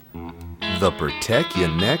The Protect Your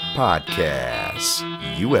Neck Podcast.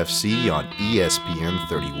 UFC on ESPN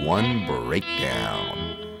 31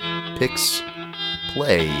 breakdown. Picks,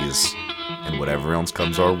 plays, and whatever else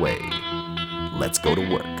comes our way. Let's go to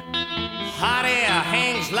work. Hot air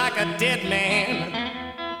hangs like a dead man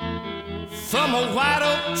from a white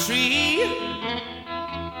oak tree.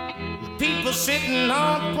 People sitting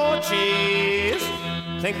on porches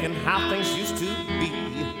thinking how things used to be.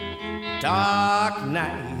 Dark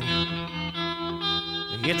night.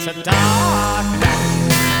 It's a dark night.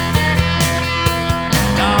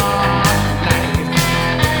 Dark night.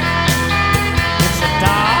 It's a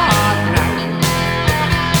dark night.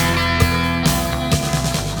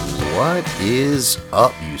 What is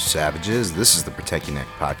up, you savages? This is the Protect Your Neck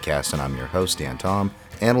Podcast, and I'm your host, Dan Tom.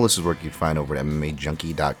 Analyst is work you can find over at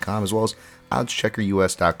MMAJunkie.com as well as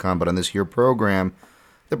OddsCheckerUS.com. But on this here program,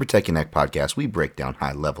 the Protect Your Neck Podcast, we break down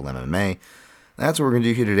high-level MMA. That's what we're going to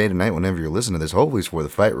do here today, tonight, whenever you're listening to this. Hopefully it's for the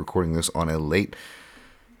fight. Recording this on a late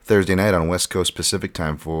Thursday night on West Coast Pacific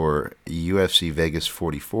time for UFC Vegas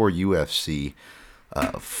 44, UFC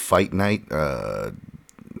Fight Night.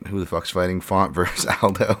 Who the fuck's fighting? Font versus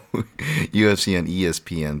Aldo. UFC on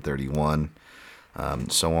ESPN 31.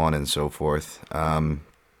 So on and so forth.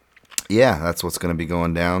 Yeah, that's what's going to be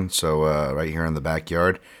going down. So right here in the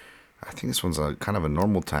backyard. I think this one's kind of a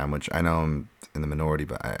normal time, which I know I'm in the minority,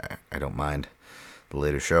 but I don't mind the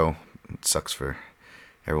later show. It sucks for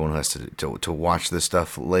everyone who has to watch this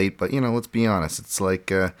stuff late, but, let's be honest. It's like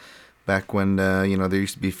back when, there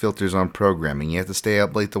used to be filters on programming. You have to stay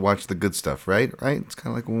up late to watch the good stuff, right? It's kind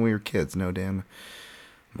of like when we were kids. No, Dan,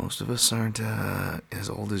 most of us aren't as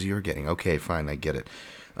old as you're getting. Okay, fine, I get it.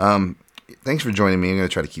 Thanks for joining me. I'm going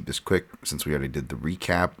to try to keep this quick since we already did the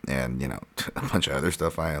recap and, a bunch of other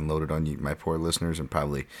stuff I unloaded on you, my poor listeners, and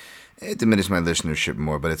probably it diminished my listenership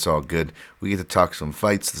more, but it's all good. We get to talk some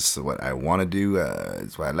fights. This is what I want to do.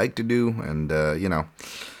 It's what I like to do, and, there's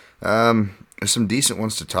some decent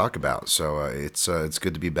ones to talk about, so it's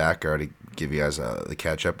good to be back. I already give you guys the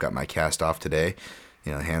catch-up. Got my cast off today.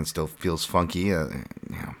 The hand still feels funky,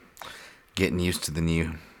 getting used to the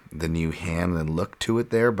new hand and look to it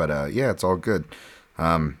there, but yeah, it's all good.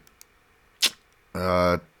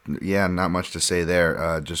 Yeah, not much to say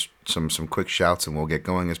there. Just some quick shouts, and we'll get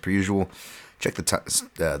going as per usual. Check the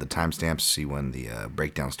timestamps to see when the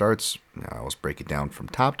breakdown starts. I always break it down from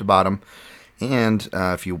top to bottom. And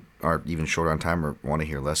if you are even short on time or want to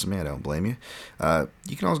hear less of me, I don't blame you.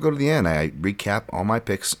 You can always go to the end. I recap all my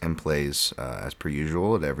picks and plays as per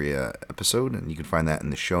usual at every episode, and you can find that in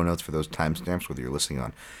the show notes for those timestamps, whether you're listening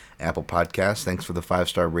on Apple Podcasts. Thanks for the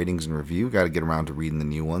 5-star ratings and review. Got to get around to reading the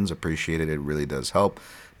new ones. Appreciate it. It really does help.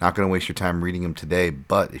 Not going to waste your time reading them today,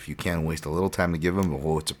 but if you can waste a little time to give them,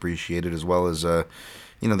 it's appreciated, as well as the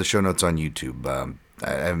show notes on YouTube. I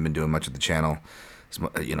haven't been doing much of the channel.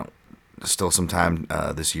 Still some time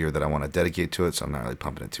this year that I want to dedicate to it, so I'm not really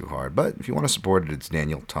pumping it too hard. But if you want to support it, it's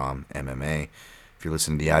Daniel Tom MMA. If you're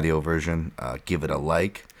listening to the audio version, give it a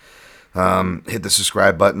like. Hit the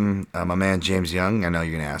subscribe button. My man James Young, I know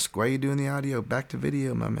you're going to ask, why are you doing the audio? Back to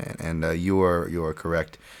video, my man. And you are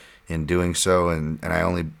correct in doing so. And I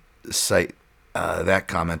only cite that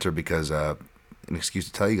commenter because an excuse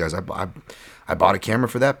to tell you guys, I bought a camera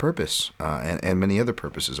for that purpose and many other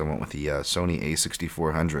purposes. I went with the Sony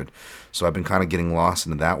A6400. So I've been kind of getting lost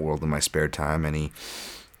into that world in my spare time. Any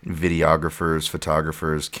videographers,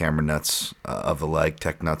 photographers, camera nuts of the like,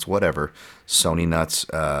 tech nuts, whatever, Sony nuts,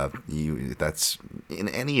 that's in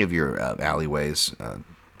any of your alleyways,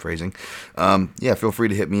 phrasing, yeah, feel free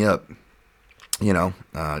to hit me up,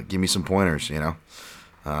 give me some pointers, and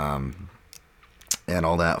all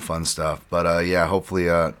that fun stuff. But yeah, hopefully,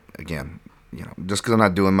 again, just because I'm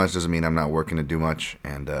not doing much doesn't mean I'm not working to do much,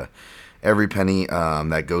 and every penny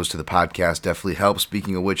that goes to the podcast definitely helps.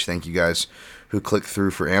 Speaking of which, thank you guys who clicked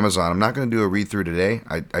through for Amazon. I'm not going to do a read-through today.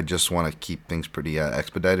 I just want to keep things pretty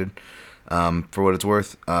expedited for what it's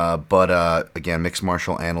worth. But again,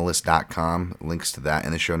 mixedmartialanalyst.com, links to that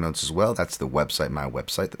in the show notes as well. That's the website, my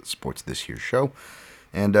website that supports this here show.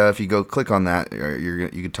 And if you go click on that, you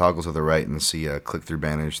can toggle to the right and see click-through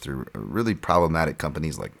banners through really problematic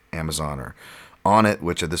companies like Amazon or On It,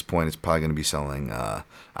 which at this point is probably going to be selling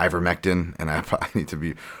ivermectin, and I probably need to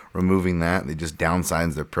be removing that. They just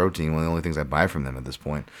downsize their protein, one of the only things I buy from them at this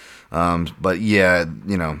point. But yeah,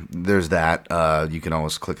 there's that. You can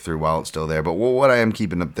always click through while it's still there. But what I am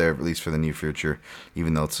keeping up there, at least for the near future,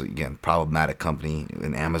 even though it's, again, problematic company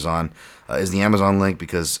in Amazon, is the Amazon link,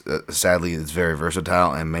 because sadly it's very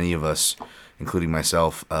versatile, and many of us, including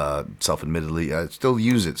myself, self-admittedly, still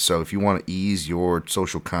use it. So if you want to ease your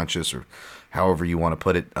social conscious, or however you want to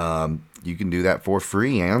put it, you can do that for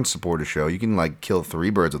free and support a show. You can like kill 3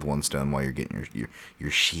 birds with one stone while you're getting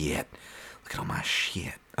your shit. Look at all my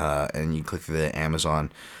shit. And you click through the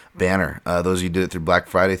Amazon banner. Those of you who did it through Black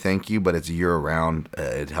Friday, thank you. But it's year round.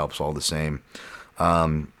 It helps all the same.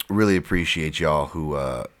 Really appreciate y'all who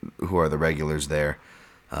are the regulars there.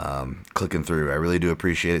 Clicking through. I really do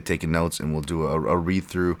appreciate it, taking notes, and we'll do a read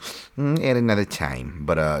through at another time.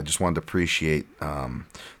 But just wanted to appreciate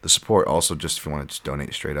the support. Also, just if you want to just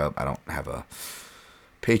donate straight up, I don't have a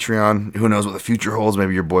Patreon. Who knows what the future holds?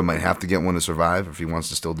 Maybe your boy might have to get one to survive if he wants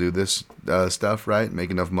to still do this stuff, right? Make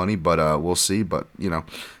enough money, but we'll see. But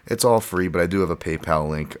it's all free. But I do have a PayPal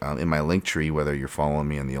link in my link tree, whether you're following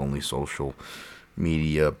me on the only social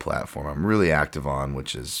media platform I'm really active on,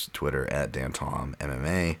 which is Twitter at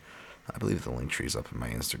DanTomMMA. I believe the link tree is up in my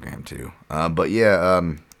Instagram too. But yeah,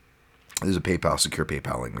 there's a PayPal, secure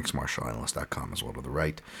PayPal link, mixedmartialanalyst.com as well to the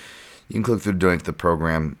right. You can click through to donate to the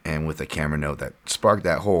program, and with a camera note that sparked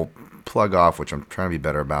that whole plug off, which I'm trying to be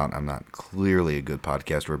better about. I'm not clearly a good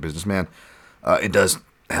podcaster or businessman. It does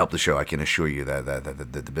help the show. I can assure you that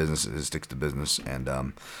the business sticks to business,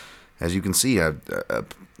 and as you can see,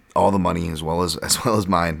 all the money as well as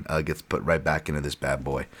mine gets put right back into this bad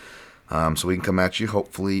boy. So we can come at you,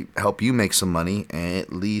 hopefully help you make some money, and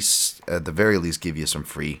at the very least, give you some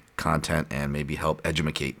free content and maybe help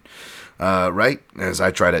educate. Right? As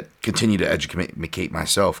I try to continue to educate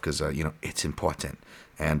myself, because, it's important.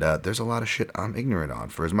 And there's a lot of shit I'm ignorant on.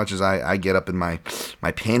 For as much as I get up in my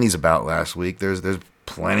panties about last week, there's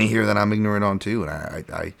plenty here that I'm ignorant on too. And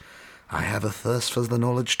I have a thirst for the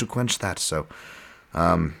knowledge to quench that. So,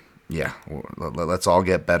 yeah, let's all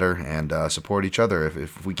get better and support each other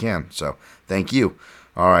if we can. So, thank you.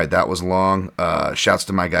 All right, that was long. Shouts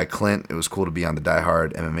to my guy Clint. It was cool to be on the Die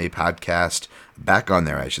Hard MMA podcast. Back on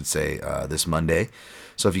there, I should say, this Monday.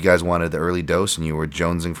 So if you guys wanted the early dose and you were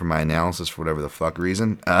jonesing for my analysis for whatever the fuck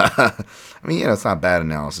reason, I mean, it's not bad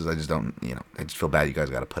analysis. I just don't, I just feel bad you guys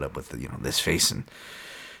got to put up with, this face and,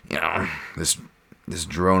 this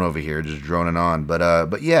drone over here just droning on.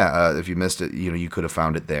 But yeah, if you missed it, you could have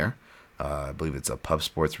found it there. I believe it's a Pub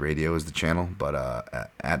Sports Radio is the channel, but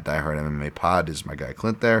at Die Hard MMA Pod is my guy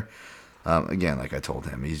Clint there. Again, like I told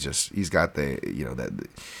him, he's got the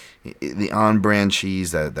the on brand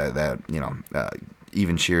cheese that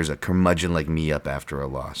even cheers a curmudgeon like me up after a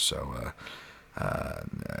loss. So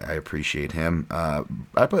I appreciate him.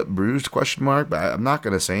 I put bruised ? But I'm not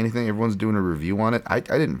gonna say anything. Everyone's doing a review on it. I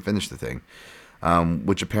didn't finish the thing.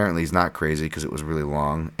 Which apparently is not crazy because it was really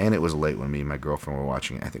long and it was late when me and my girlfriend were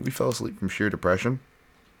watching it. I think we fell asleep from sheer depression.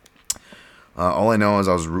 All I know is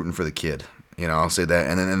I was rooting for the kid. I'll say that.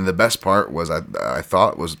 And then the best part was I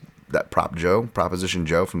thought was that Proposition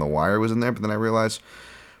Joe from The Wire was in there, but then I realized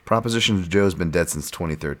Proposition Joe's been dead since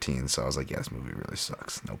 2013. So I was like, yeah, this movie really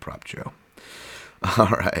sucks. No Prop Joe. All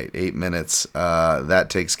right, 8 minutes. That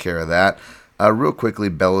takes care of that. Real quickly,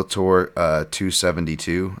 Bellator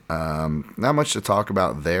 272. Not much to talk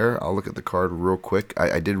about there. I'll look at the card real quick.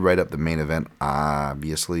 I did write up the main event,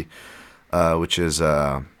 obviously, which is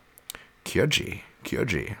Kyoji.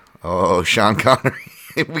 Oh, Sean Connery.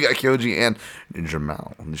 We got Kyoji and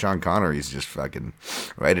Jamal. Sean Connery's just fucking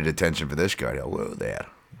right at attention for this guy. Hello there.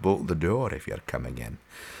 Bolt the door if you're coming in.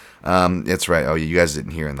 That's right. Oh, you guys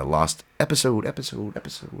didn't hear in the lost episode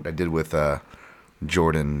I did with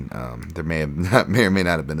Jordan. There may or may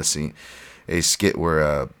not have been a skit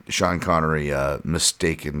where Sean Connery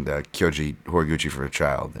mistaken Kyoji Horiguchi for a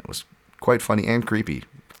child. It was quite funny and creepy.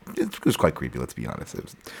 It was quite creepy, let's be honest. It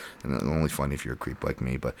was only funny if you're a creep like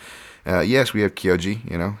me. But yes, we have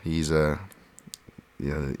Kyoji. He's the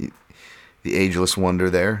ageless wonder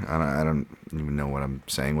there. I don't even know what I'm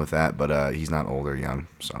saying with that, but he's not old or young,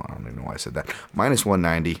 so I don't even know why I said that. Minus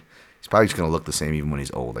 190. He's probably just going to look the same even when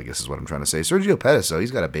he's old, I guess is what I'm trying to say. Sergio Pettis, though, he's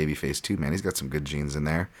got a baby face too, man. He's got some good genes in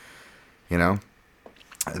there, And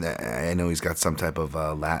I know he's got some type of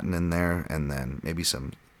Latin in there, and then maybe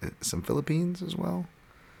some Philippines as well.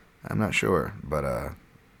 I'm not sure, but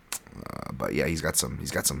yeah, he's got some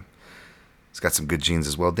good genes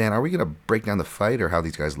as well. Dan, are we gonna break down the fight or how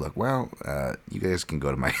these guys look? Well, you guys can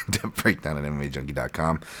go to my in-depth breakdown at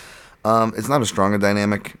MMAJunkie.com. It's not a stronger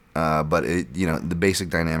dynamic, but the basic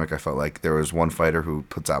dynamic. I felt like there was one fighter who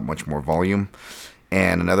puts out much more volume,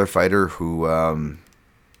 and another fighter who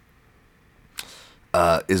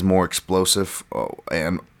is more explosive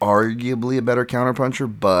and arguably a better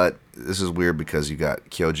counterpuncher. But this is weird because you got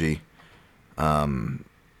Kyoji.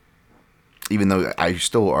 Even though I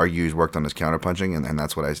still argue he's worked on his counterpunching, and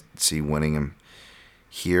that's what I see winning him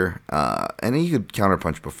here. And he could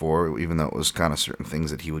counterpunch before, even though it was kind of certain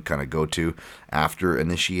things that he would kind of go to after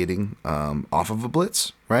initiating off of a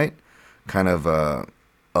blitz, right? kind of a,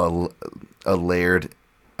 a layered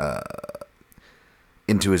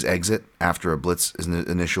into his exit after a blitz, his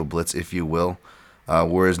initial blitz, if you will.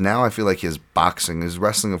 Whereas now I feel like his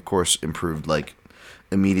wrestling, of course, improved like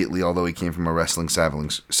immediately. Although he came from a wrestling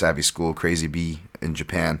savvy school, Crazy B in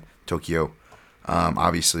Japan, Tokyo.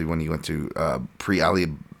 Obviously, when he went to Ali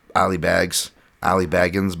Baggins,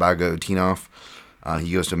 Bagotinov,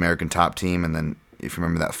 he goes to American Top Team, and then if you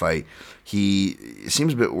remember that fight, he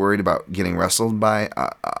seems a bit worried about getting wrestled by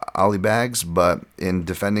Ali Bags, but in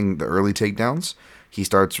defending the early takedowns, he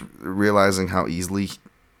starts realizing how easily,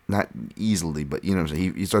 not easily, but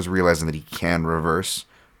he starts realizing that he can reverse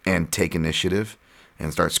and take initiative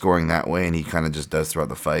and start scoring that way, and he kind of just does throughout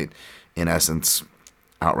the fight. In essence,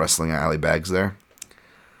 out wrestling Ali Bags there.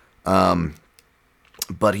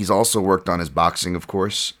 But he's also worked on his boxing, of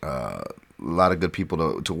course. A lot of good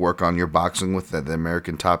people to work on your boxing with at the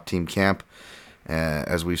American Top Team camp,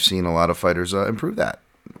 as we've seen a lot of fighters improve that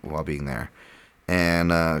while being there.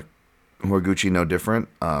 And Horiguchi, no different.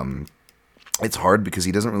 It's hard because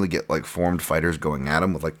he doesn't really get like formed fighters going at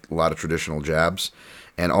him with like a lot of traditional jabs.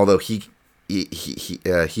 And although he's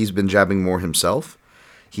been jabbing more himself,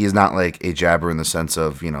 he is not like a jabber in the sense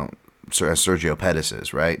of, as Sergio Pettis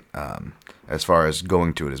is, right? As far as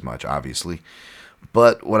going to it as much, obviously.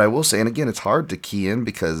 But what I will say, and again, it's hard to key in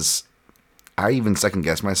because I even second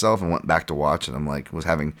guessed myself and went back to watch, and I'm like, was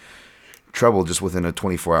having trouble just within a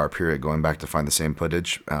 24-hour period going back to find the same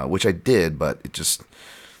footage, which I did, but it just,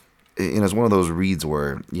 it's one of those reads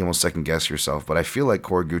where you almost second guess yourself. But I feel like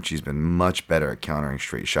Horiguchi's been much better at countering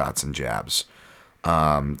straight shots and jabs,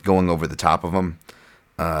 going over the top of them.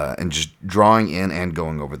 And just drawing in and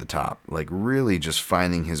going over the top. Like, really just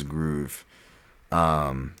finding his groove.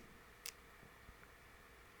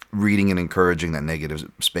 Reading and encouraging that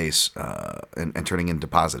negative space and turning into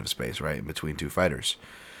positive space, right, in between two fighters.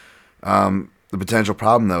 The potential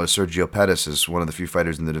problem, though, is Sergio Pettis is one of the few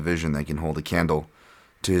fighters in the division that can hold a candle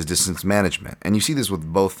to his distance management. And you see this with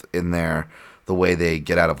both in the way they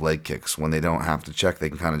get out of leg kicks. When they don't have to check, they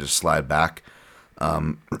can kind of just slide back.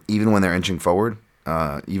 Even when they're inching forward.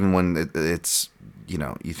 Even when it's,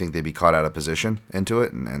 you think they'd be caught out of position into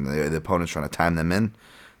it, and the opponent's trying to time them in,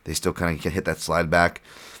 they still kind of hit that slide back.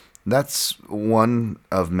 That's one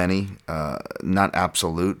of many, not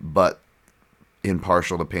absolute, but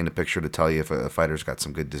impartial to paint a picture to tell you if a fighter's got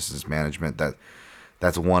some good distance management.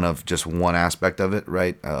 That's one of just one aspect of it,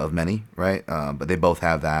 right? Of many, right? But they both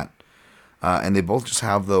have that. And they both just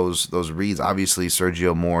have those reads. Obviously,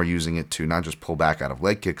 Sergio more using it to not just pull back out of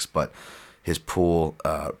leg kicks, but his pull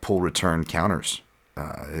return counters,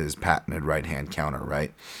 his patented right hand counter,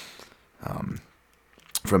 right?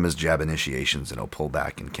 From his jab initiations, and he'll pull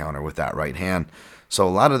back and counter with that right hand. So a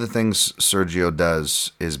lot of the things Sergio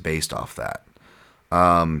does is based off that.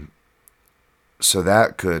 So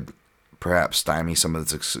that could perhaps stymie some of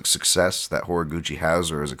the success that Horiguchi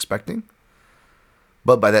has or is expecting.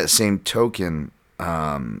 But by that same token,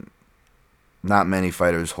 not many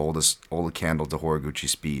fighters hold a candle to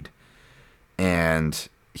Horiguchi's speed. And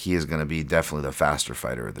he is going to be definitely the faster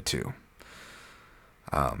fighter of the two.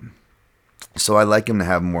 So I like him to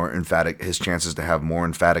have his chances to have more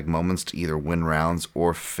emphatic moments to either win rounds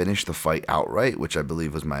or finish the fight outright, which I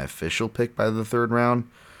believe was my official pick by the third round.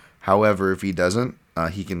 However, if he doesn't,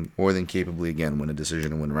 he can more than capably, again, win a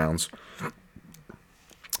decision and win rounds.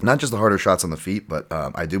 Not just the harder shots on the feet, but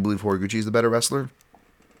I do believe Horiguchi is the better wrestler.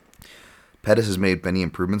 Pettis has made many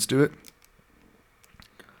improvements to it.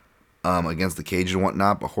 Against the cage and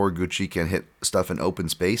whatnot, but Horiguchi can hit stuff in open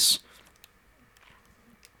space.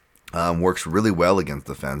 Works really well against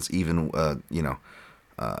the fence, even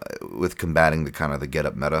with combating the kind of the get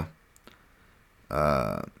up meta.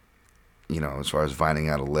 As far as finding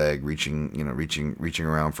out a leg, reaching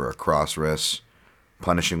around for a cross wrist,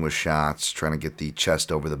 punishing with shots, trying to get the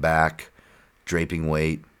chest over the back, draping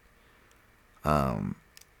weight.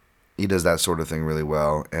 He does that sort of thing really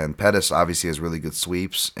well. And Pettis obviously has really good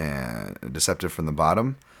sweeps and deceptive from the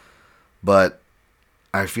bottom. But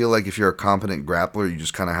I feel like if you're a competent grappler, you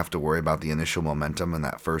just kind of have to worry about the initial momentum and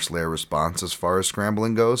that first layer response as far as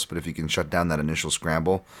scrambling goes. But if you can shut down that initial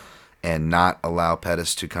scramble and not allow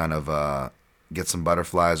Pettis to kind of get some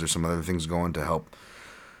butterflies or some other things going to help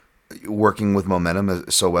working with momentum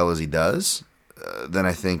so well as he does, then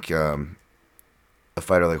I think a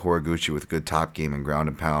fighter like Horiguchi with good top game and ground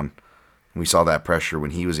and pound, we saw that pressure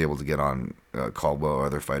when he was able to get on Caldwell or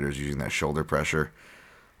other fighters using that shoulder pressure.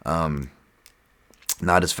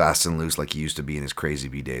 Not as fast and loose like he used to be in his Crazy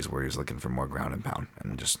B days where he was looking for more ground and pound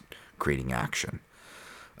and just creating action.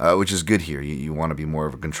 which is good here. You want to be more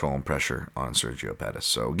of a control and pressure on Sergio Pettis.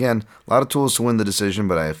 So again, a lot of tools to win the decision,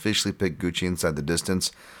 but I officially picked Gucci inside the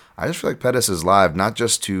distance. I just feel like Pettis is live, not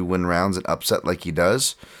just to win rounds and upset like he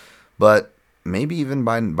does, but maybe even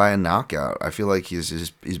by a knockout. I feel like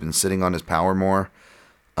he's been sitting on his power more,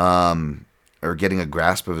 or getting a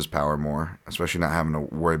grasp of his power more, especially not having to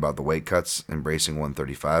worry about the weight cuts, embracing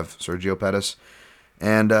 135, Sergio Pettis.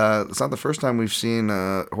 And it's not the first time we've seen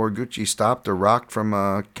Horiguchi stopped or rocked from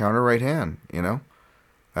a counter right hand,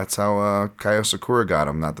 That's how Kaio Sakura got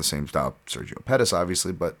him. Not the same stop Sergio Pettis,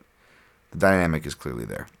 obviously, but the dynamic is clearly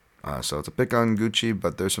there. So it's a pick on Gucci,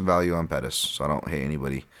 but there's some value on Pettis, so I don't hate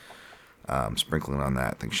anybody sprinkling on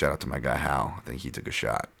that. I think shout out to my guy Hal. I think he took a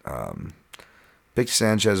shot. Picked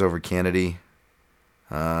Sanchez over Kennedy.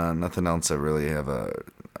 Nothing else that really have a...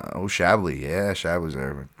 Shabley. Yeah, Shabley's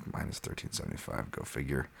there. Minus 1375. Go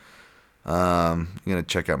figure. I'm going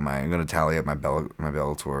to tally up my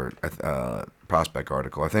Bellator prospect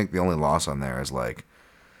article. I think the only loss on there is like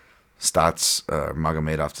Stotts,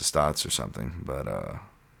 Magomedov to Stotts or something, but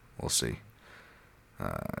we'll see.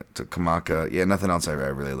 To Kamaka, yeah, nothing else I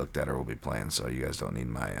really looked at or will be playing, so you guys don't need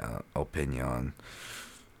my opinion on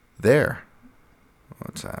there.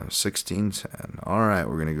 What's that? 16-10. All right,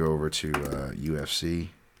 we're going to go over to UFC.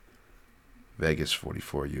 Vegas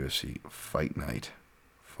 44 UFC Fight Night.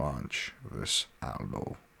 Fonch vs.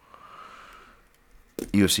 Aldo.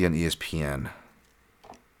 UFC on ESPN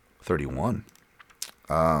 31.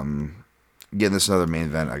 Again, this is another main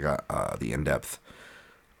event. I got the in-depth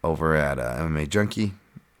over at MMA Junkie.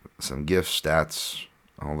 Some gifts, stats,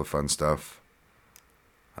 all the fun stuff.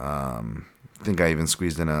 I think I even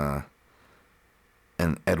squeezed in an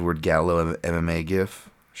Edward Gallo MMA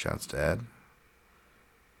gif. Shouts to Ed.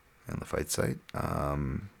 And the fight site.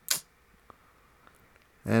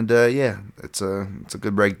 Yeah, it's a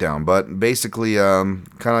good breakdown. But basically, kind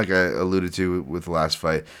of like I alluded to with the last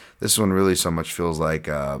fight, this one really so much feels like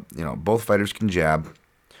both fighters can jab.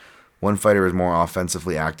 One fighter is more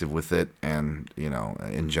offensively active with it, and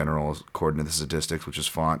in general, according to the statistics, which is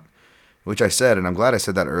Font, which I said, and I'm glad I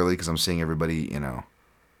said that early because I'm seeing everybody, it's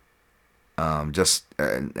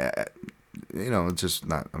just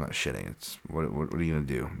not. I'm not shitting. It's what are you gonna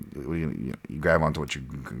do? You grab onto what you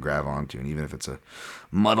can grab onto, and even if it's a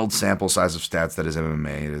muddled sample size of stats that is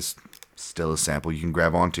MMA, it is still a sample you can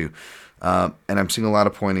grab onto. And I'm seeing a lot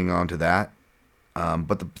of pointing onto that.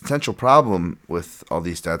 But the potential problem with all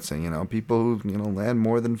these stats saying, people who land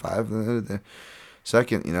more than 5 the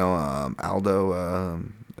second,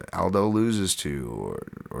 Aldo loses to,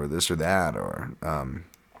 or this or that, or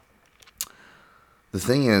the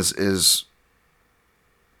thing is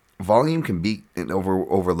volume can beat and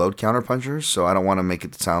overload counterpunchers, so I don't want to make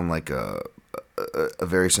it sound like a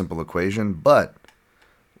very simple equation. But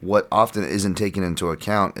what often isn't taken into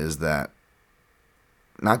account is that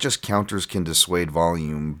not just counters can dissuade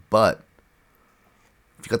volume, but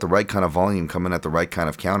if you got the right kind of volume coming at the right kind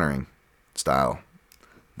of countering style,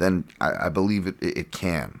 then I believe it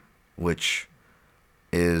can, which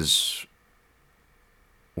is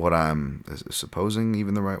what I'm supposing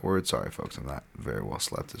even the right word. Sorry, folks, I'm not very well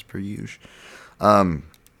slept as per usual. I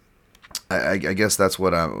guess that's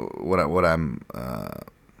what I'm.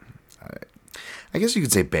 I guess you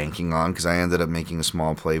could say banking on, because I ended up making a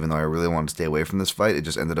small play, even though I really wanted to stay away from this fight. It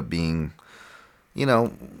just ended up being,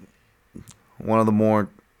 one of the more,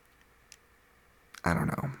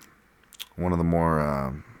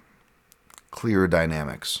 clearer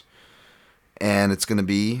dynamics. And it's going to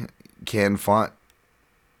be, can Font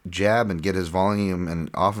jab and get his volume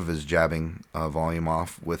and off of his jabbing volume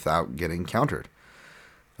off without getting countered?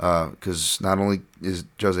 Because not only is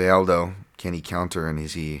Jose Aldo, can he counter, and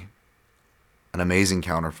is he an amazing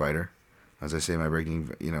counter fighter? As I say, my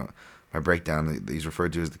breakdown, he's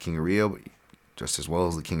referred to as the King of Rio, but just as well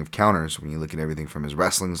as the King of Counters when you look at everything from his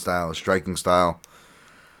wrestling style, his striking style,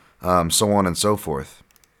 so on and so forth.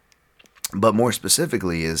 But more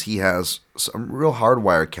specifically is he has some real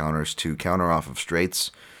hardwire counters to counter off of straights,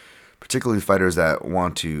 particularly fighters that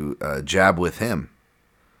want to jab with him.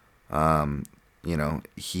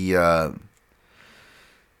 He has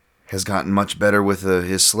gotten much better with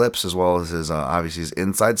his slips, as well as his obviously his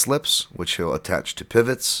inside slips, which he'll attach to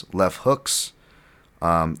pivots, left hooks,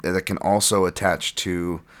 that can also attach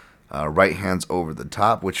to right hands over the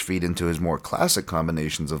top, which feed into his more classic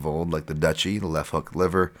combinations of old, like the Dutchie, the left hook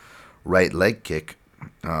liver, right leg kick.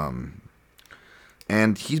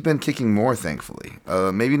 And he's been kicking more, thankfully.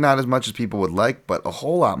 Maybe not as much as people would like, but a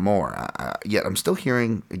whole lot more. Yet I'm still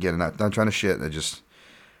hearing, again, not trying to shit,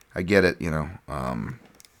 I get it,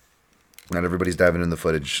 not everybody's diving in the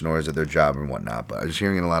footage, nor is it their job and whatnot, but I'm just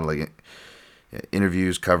hearing a lot of,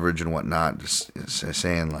 interviews, coverage, and whatnot, just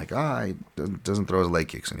saying like, he doesn't throw his leg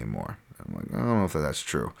kicks anymore. I'm like, I don't know if that's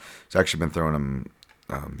true. He's actually been throwing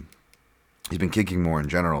them. He's been kicking more in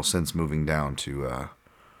general since moving down to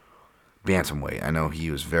bantamweight. I know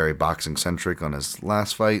he was very boxing centric on his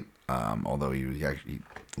last fight, although he actually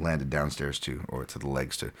landed downstairs to the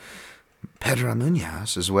legs to Pedro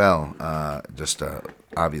Munoz as well. Just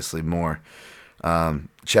obviously more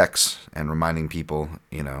checks and reminding people,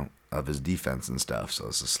 of his defense and stuff. So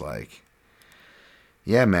it's just like,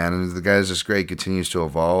 yeah, man, and the guy's just great. Continues to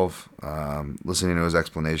evolve. Listening to his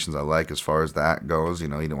explanations, I like as far as that goes. He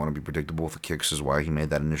didn't want to be predictable with the kicks, is why he made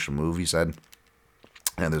that initial move, he said.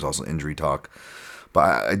 And there's also injury talk.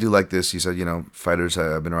 But I do like this. He said, fighters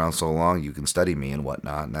have been around so long, you can study me and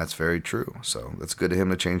whatnot. And that's very true. So that's good of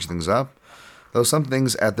him to change things up. Though some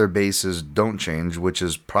things at their bases don't change, which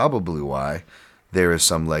is probably why there is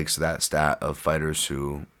some legs to that stat of fighters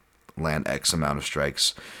who land X amount of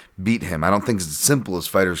strikes beat him. I don't think it's as simple as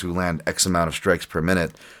fighters who land X amount of strikes per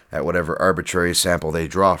minute at whatever arbitrary sample they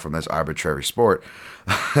draw from this arbitrary sport,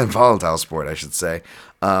 volatile sport, I should say.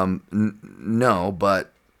 No,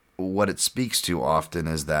 but what it speaks to often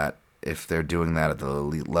is that if they're doing that at the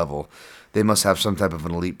elite level, they must have some type of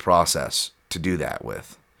an elite process to do that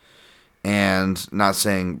with. And not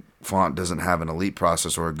saying Font doesn't have an elite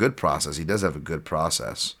process or a good process. He does have a good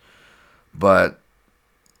process. But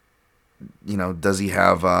does he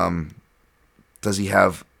have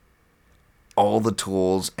all the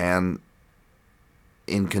tools and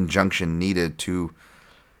in conjunction needed to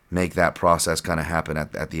make that process kind of happen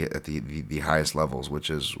at the highest levels,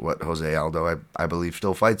 which is what Jose Aldo, I believe,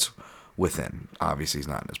 still fights within. Obviously, he's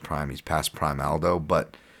not in his prime. He's past prime Aldo,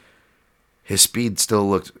 but his speed still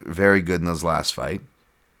looked very good in his last fight.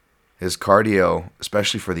 His cardio,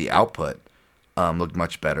 especially for the output, looked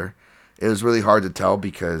much better. It was really hard to tell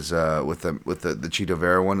because with the Chito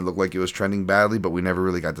Vera one, it looked like it was trending badly, but we never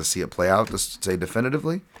really got to see it play out, to say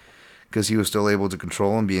definitively, because he was still able to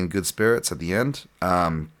control and be in good spirits at the end.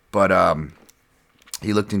 But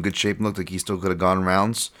he looked in good shape and looked like he still could have gone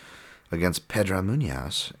rounds against Pedro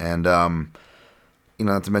Munoz. And,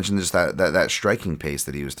 not to mention just that striking pace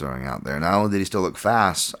that he was throwing out there. Not only did he still look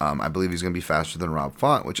fast, I believe he's going to be faster than Rob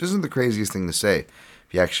Font, which isn't the craziest thing to say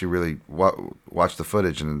if you actually really watch the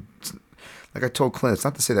footage. And like I told Clint, it's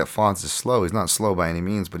not to say that Font is slow. He's not slow by any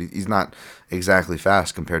means, but he's not exactly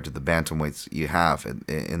fast compared to the bantamweights you have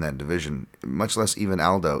in that division, much less even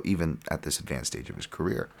Aldo, even at this advanced stage of his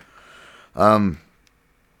career. And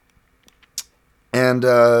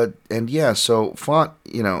yeah, so Font,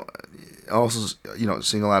 also,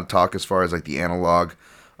 seeing a lot of talk as far as like the analog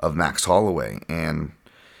of Max Holloway, and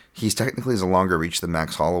he's technically has a longer reach than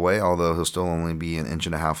Max Holloway, although he'll still only be an inch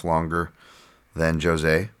and a half longer than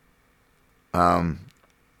Jose. And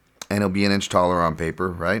he'll be an inch taller on paper,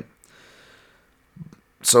 right?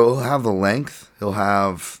 So he'll have the length, he'll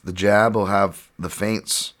have the jab, he'll have the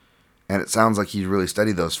feints, and it sounds like he's really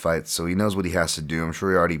studied those fights, so he knows what he has to do. I'm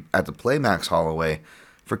sure he already had to play Max Holloway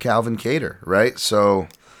for Calvin Kattar, right? So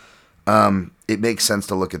it makes sense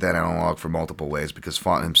to look at that analog for multiple ways, because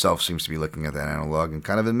Font himself seems to be looking at that analog and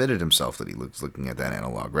kind of admitted himself that he looks looking at that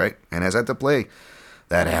analog, right? And has had to play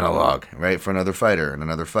that analog, right, for another fighter and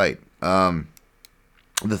another fight.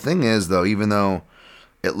 The thing is, though, even though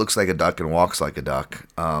it looks like a duck and walks like a duck,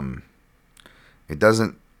 it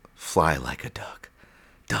doesn't fly like a duck.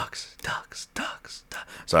 Ducks.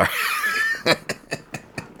 Sorry.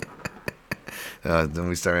 Then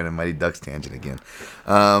we start in a Mighty Ducks tangent again.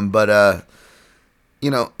 But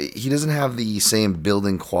he doesn't have the same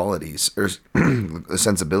building qualities or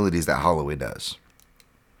sensibilities that Holloway does.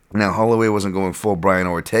 Now, Holloway wasn't going full Brian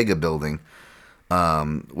Ortega building,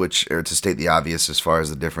 which, or to state the obvious as far as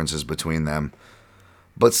the differences between them.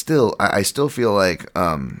 But still, I still feel like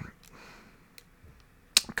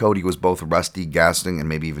Cody was both rusty, gassing, and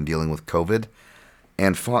maybe even dealing with COVID.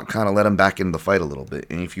 And Font kind of let him back into the fight a little bit.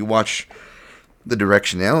 And if you watch the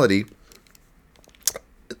directionality,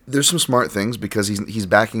 there's some smart things, because he's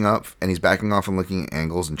backing up, and he's backing off and looking at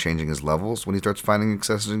angles and changing his levels when he starts finding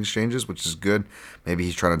excessive exchanges, which is good. Maybe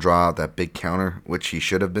he's trying to draw out that big counter, which he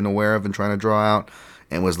should have been aware of and trying to draw out,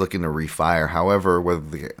 and was looking to refire. However,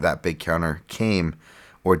 whether that big counter came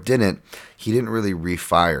or didn't, he didn't really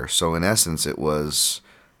refire. So in essence, it was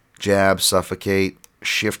jab, suffocate,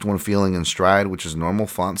 shift when feeling in stride, which is normal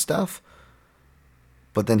Font stuff.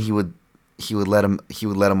 But then he would let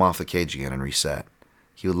him off the cage again and reset.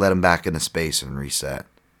 He would let him back into space and reset.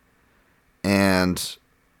 And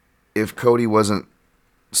if Cody wasn't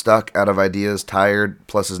stuck, out of ideas, tired,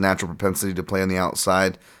 plus his natural propensity to play on the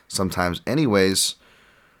outside sometimes anyways,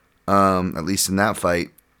 at least in that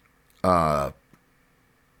fight,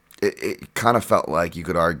 it kind of felt like you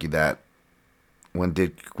could argue that when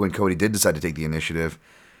Cody did decide to take the initiative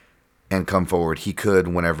and come forward, he could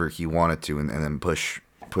whenever he wanted to, and then push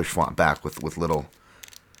Font back with little.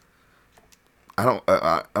 I don't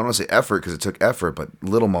want to say effort because it took effort, but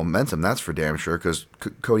little momentum. That's for damn sure. Because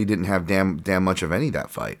Cody didn't have damn much of any that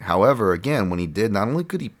fight. However, again, when he did, not only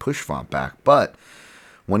could he push Font back, but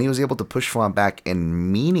when he was able to push Font back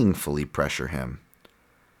and meaningfully pressure him,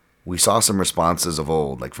 we saw some responses of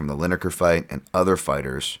old, like from the Lineker fight and other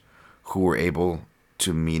fighters who were able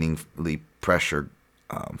to meaningfully pressure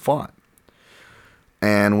Font.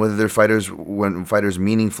 And when fighters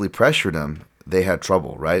meaningfully pressured him, they had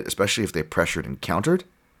trouble, right? Especially if they pressured and countered,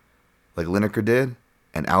 like Lineker did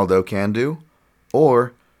and Aldo can do,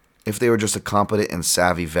 or if they were just a competent and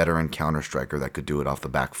savvy veteran counter striker that could do it off the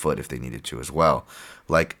back foot if they needed to as well,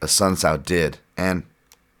 like a Sun Sao did and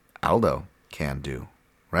Aldo can do,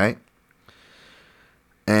 right?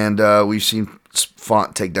 And we've seen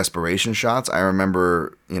Font take desperation shots. I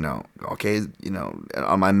remember,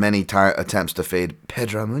 on my many attempts to fade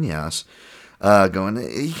Pedro Munoz, going,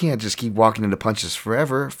 he can't just keep walking into punches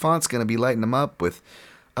forever. Font's going to be lighting him up with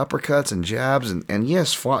uppercuts and jabs. And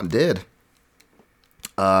yes, Font did.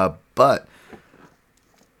 But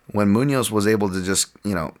when Munoz was able to just,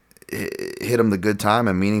 hit him the good time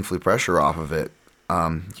and meaningfully pressure off of it,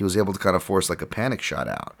 he was able to kind of force like a panic shot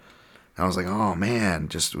out. And I was like, oh man,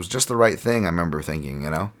 it was just the right thing, I remember thinking,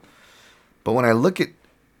 But when I look at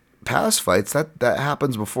past fights, that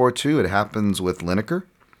happens before too. It happens with Lineker,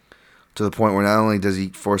 to the point where not only does he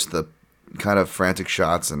force the kind of frantic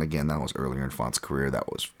shots, and again, that was earlier in Font's career,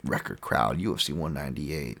 that was record crowd, UFC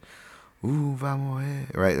 198. Ooh,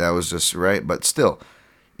 vamos, right? That was just right. But still,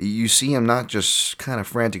 you see him not just kind of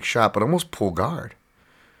frantic shot, but almost pull guard.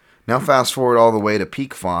 Now fast forward all the way to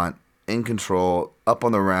peak Font, in control, up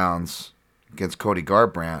on the rounds against Cody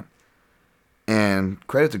Garbrandt. And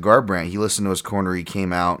credit to Garbrandt, he listened to his corner, he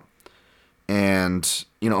came out, and,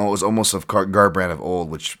 it was almost of Garbrandt of old,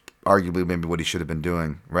 which arguably maybe what he should have been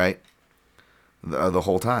doing, right? The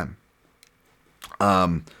whole time.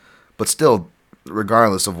 But still,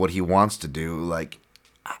 regardless of what he wants to do, like,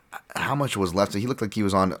 how much was left? He looked like he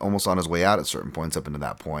was almost on his way out at certain points up into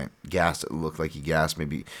that point. Gassed. It looked like he gassed.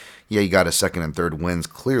 Maybe, yeah, he got his second and third wins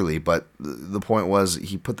clearly, but the point was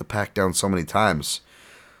he put the pack down so many times.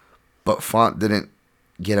 But Font didn't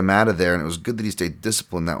get him out of there, and it was good that he stayed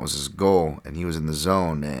disciplined. That was his goal, and he was in the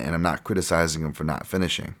zone, and I'm not criticizing him for not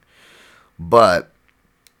finishing. But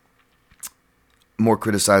more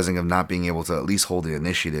criticizing of not being able to at least hold the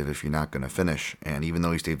initiative if you're not going to finish. And even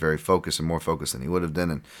though he stayed very focused and more focused than he would have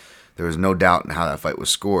done, and there was no doubt in how that fight was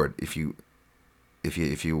scored. If you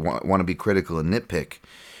want to be critical and nitpick,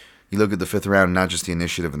 you look at the fifth round, not just the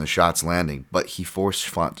initiative and the shots landing, but he forced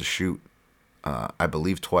Font to shoot, I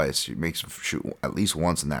believe twice. He makes him shoot at least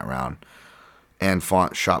once in that round. And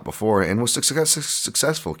Font shot before and was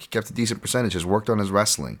successful. He kept a decent percentage, has worked on his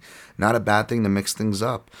wrestling. Not a bad thing to mix things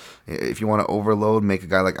up. If you want to overload, make a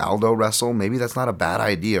guy like Aldo wrestle, maybe that's not a bad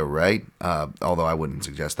idea, right? Although I wouldn't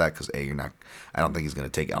suggest that because A, I don't think he's going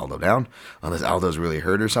to take Aldo down unless Aldo's really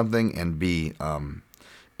hurt or something. And B,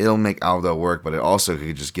 it'll make Aldo work, but it also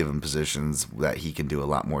could just give him positions that he can do a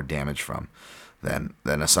lot more damage from than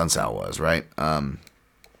a Sun Sao was, right?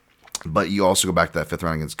 But you also go back to that fifth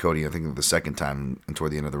round against Cody, I think the second time and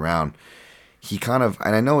toward the end of the round, he kind of,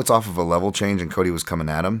 and I know it's off of a level change and Cody was coming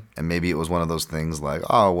at him, and maybe it was one of those things like,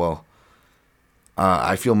 oh, well,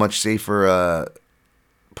 I feel much safer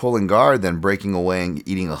pulling guard than breaking away and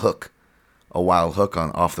eating a wild hook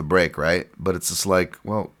off the break, right? But it's just like,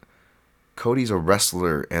 well, Cody's a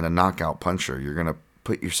wrestler and a knockout puncher. You're going to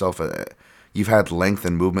put yourself, you've had length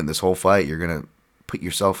and movement this whole fight, you're going to put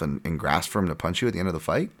yourself in grasp for him to punch you at the end of the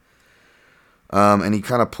fight? And he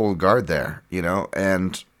kind of pulled guard there,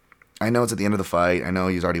 and I know it's at the end of the fight. I know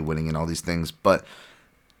he's already winning and all these things, but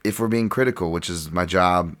if we're being critical, which is my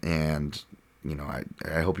job, and,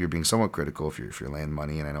 I hope you're being somewhat critical if you're laying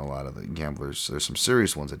money, and I know a lot of the gamblers, there's some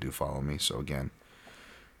serious ones that do follow me. So again,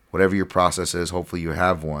 whatever your process is, hopefully you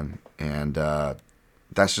have one, and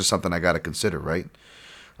that's just something I got to consider, right?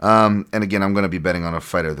 And again, I'm going to be betting on a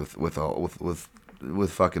fighter with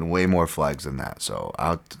fucking way more flags than that. So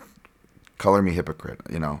color me hypocrite,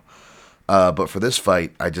 But for this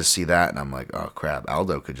fight, I just see that, and I'm like, oh, crap,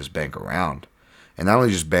 Aldo could just bank around. And not only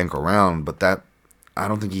just bank around, but that I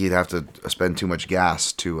don't think he'd have to spend too much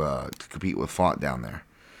gas to compete with Font down there.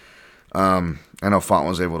 I know Font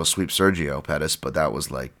was able to sweep Sergio Pettis, but that was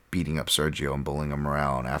like beating up Sergio and bullying him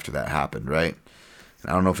around after that happened, right? And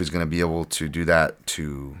I don't know if he's going to be able to do that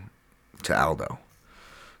to Aldo.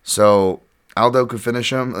 So Aldo could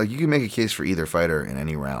finish him. Like, you can make a case for either fighter in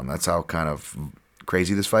any round. That's how kind of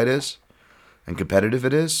crazy this fight is and competitive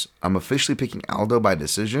it is. I'm officially picking Aldo by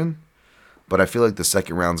decision, but I feel like the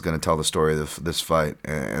second round's going to tell the story of this fight,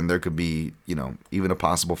 and there could be, even a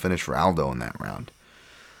possible finish for Aldo in that round.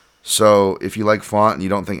 So if you like Font and you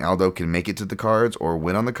don't think Aldo can make it to the cards or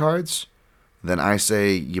win on the cards, then I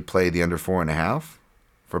say you play the under 4.5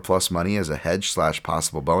 for plus money as a hedge /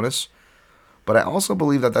 possible bonus. But I also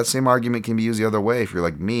believe that same argument can be used the other way if you're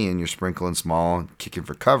like me and you're sprinkling small, kicking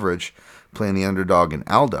for coverage, playing the underdog in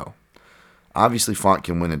Aldo. Obviously, Font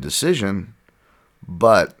can win a decision,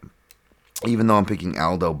 but even though I'm picking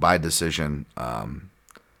Aldo by decision,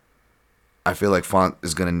 I feel like Font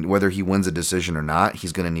is going to, whether he wins a decision or not,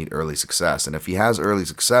 he's going to need early success. And if he has early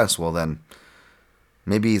success, well then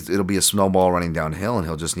maybe it'll be a snowball running downhill and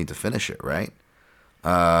he'll just need to finish it, right?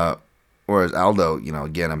 Whereas Aldo,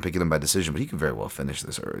 again, I'm picking him by decision, but he could very well finish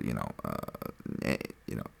this, or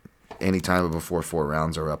any time before 4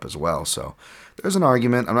 rounds are up as well. So there's an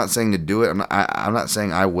argument. I'm not saying to do it. I'm not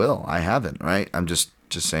saying I will. I haven't, right? I'm just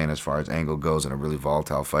saying as far as angle goes in a really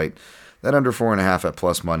volatile fight, that under 4.5 at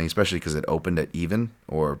plus money, especially because it opened at even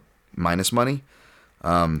or minus money.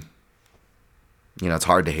 It's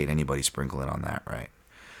hard to hate anybody sprinkling on that, right?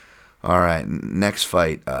 All right, next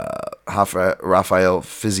fight, Rafael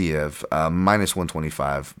Fiziev, minus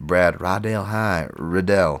 125. Brad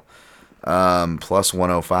Riddell, plus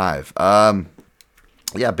 105.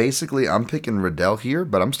 Yeah, basically, I'm picking Riddell here,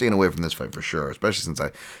 but I'm staying away from this fight for sure, especially since I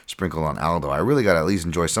sprinkled on Aldo. I really got to at least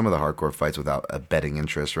enjoy some of the hardcore fights without a betting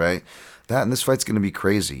interest, right? That and this fight's going to be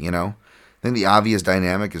crazy, I think the obvious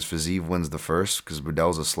dynamic is Fiziev wins the first because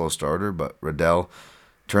Riddell's a slow starter, but Riddell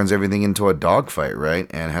turns everything into a dogfight, right?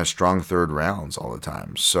 And has strong third rounds all the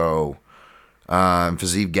time. So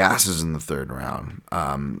Fiziev gasses in the third round.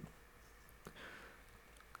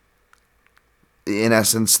 In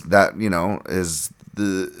essence, that, is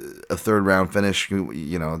a third round finish.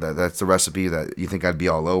 That's the recipe that you think I'd be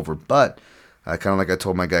all over. But kind of like I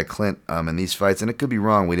told my guy Clint in these fights, and it could be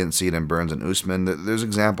wrong. We didn't see it in Burns and Usman. There's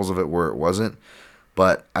examples of it where it wasn't.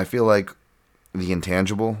 But I feel like the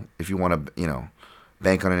intangible, if you want to,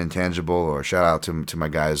 bank on an intangible, or shout out to my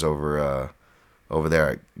guys over there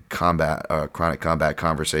at Chronic Combat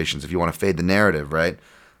Conversations. If you want to fade the narrative, right,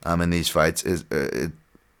 in these fights, it's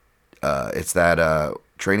that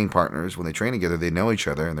training partners, when they train together, they know each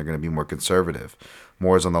other and they're going to be more conservative.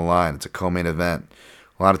 More is on the line. It's a co-main event.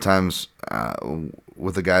 A lot of times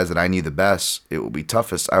with the guys that I knew the best, it would be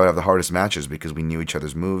toughest. I would have the hardest matches because we knew each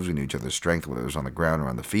other's moves, we knew each other's strength, whether it was on the ground or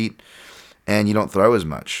on the feet, and you don't throw as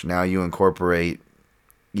much. Now you incorporate,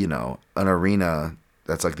 an arena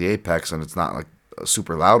that's like the Apex, and it's not like a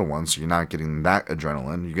super loud one, so you're not getting that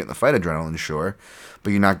adrenaline. You're getting the fight adrenaline, sure,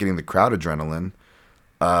 but you're not getting the crowd adrenaline.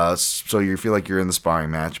 So you feel like you're in the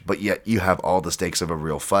sparring match, but yet you have all the stakes of a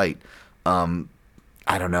real fight.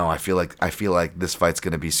 I don't know. I feel like this fight's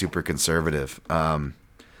going to be super conservative.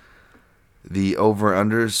 The over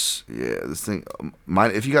unders, yeah, this thing.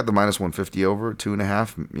 If you got the minus 150 over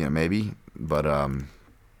 2.5, maybe, but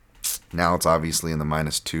now it's obviously in the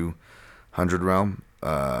minus 200 realm.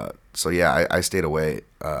 So yeah, I stayed away.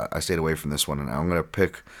 I stayed away from this one, and I'm gonna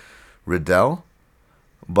pick Riddell.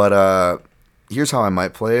 But here's how I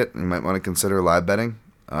might play it. You might want to consider live betting,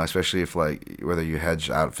 especially if whether you hedge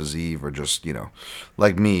out Fiziev or just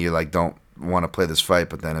like me, you don't want to play this fight.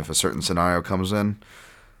 But then if a certain scenario comes in,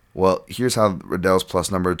 well, here's how Riddell's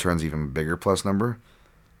plus number turns even bigger plus number.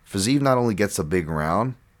 Fiziev not only gets a big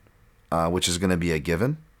round, which is going to be a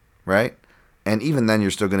given, right? And even then,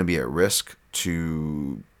 you're still going to be at risk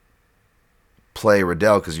to play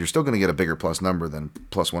Riddell because you're still going to get a bigger plus number than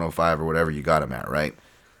plus 105 or whatever you got him at, right?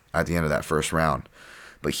 At the end of that first round.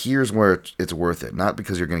 But here's where it's worth it. Not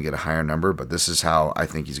because you're going to get a higher number, but this is how I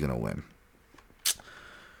think he's going to win.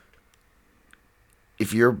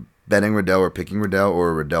 If you're betting Riddell or picking Riddell or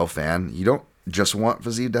a Riddell fan, you don't just want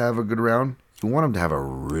Fiziev to have a good round. You want him to have a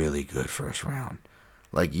really good first round.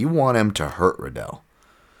 You want him to hurt Riddell.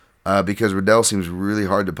 Because Riddell seems really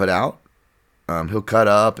hard to put out. He'll cut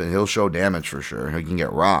up and he'll show damage for sure. He can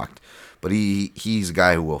get rocked. But he's a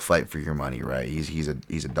guy who will fight for your money, right? He's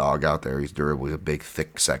a dog out there. He's durable. He's a big,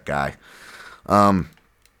 thick set guy.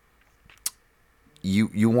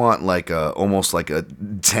 You want almost like a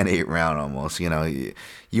 10-8 round almost.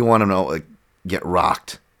 You want him to get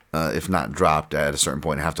rocked, if not dropped at a certain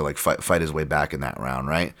point, and have to fight his way back in that round,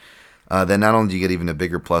 right? Then not only do you get even a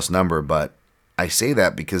bigger plus number, but I say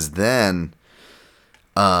that because then,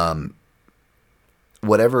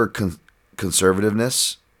 whatever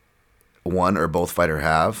conservativeness one or both fighter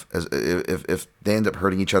have, as if they end up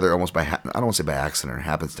hurting each other almost by I don't want to say by accident or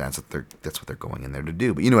happenstance, that's what they're going in there to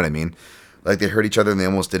do, but you know what I mean. Like they hurt each other and they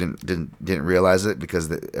almost didn't realize it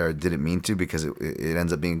or didn't mean to, because it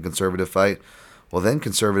ends up being a conservative fight. Well, then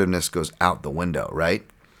conservativeness goes out the window, right?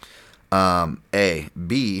 A.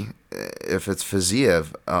 B. If it's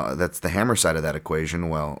Fiziev, that's the hammer side of that equation.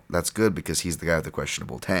 Well, that's good because he's the guy with the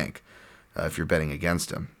questionable tank. If you're betting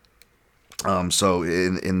against him. So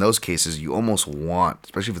in those cases, you almost want,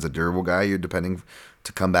 especially if it's a durable guy, you're depending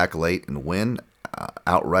to come back late and win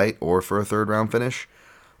outright or for a third round finish.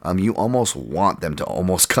 You almost want them to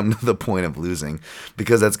almost come to the point of losing,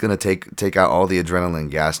 because that's going to take out all the adrenaline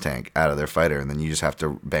gas tank out of their fighter, and then you just have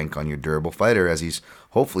to bank on your durable fighter, as he's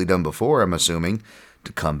hopefully done before, I'm assuming,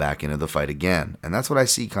 to come back into the fight again. And that's what I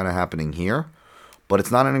see kind of happening here. But it's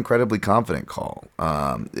not an incredibly confident call,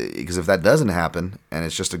 because if that doesn't happen and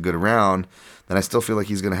it's just a good round, then I still feel like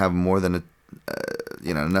he's going to have more than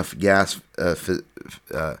enough gas,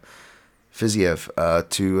 Fiziev,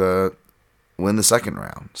 to win the second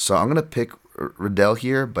round. So I'm going to pick Riddell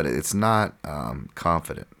here, but it's not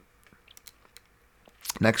confident.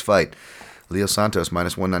 Next fight, Leo Santos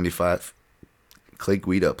minus 195, Clay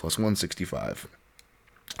Guida plus 165.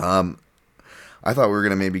 I thought we were going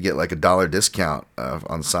to maybe get like $1 discount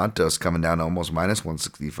on Santos coming down to almost minus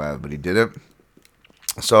 165, but he didn't.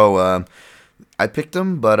 So I picked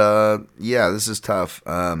him, but yeah, this is tough.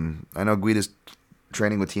 I know Guida's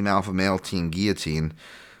training with Team Alpha Male, Team Guillotine,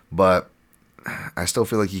 but I still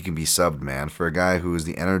feel like he can be subbed, man. For a guy who is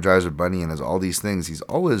the Energizer Bunny and has all these things, he's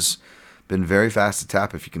always been very fast to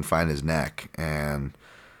tap if you can find his neck. And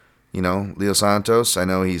Leo Santos, I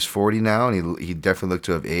know he's 40 now, and he definitely looked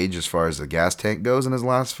to have aged as far as the gas tank goes in his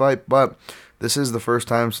last fight, but this is the first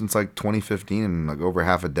time since like 2015 and like over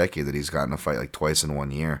half a decade that he's gotten a fight like twice in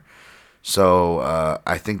 1 year. So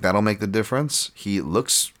I think that'll make the difference. He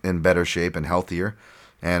looks in better shape and healthier,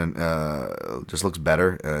 and just looks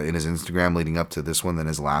better in his Instagram leading up to this one than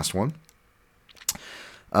his last one.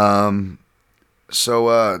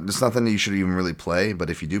 So it's nothing that you should even really play, but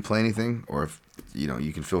if you do play anything, or if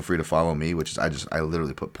you can feel free to follow me, which is I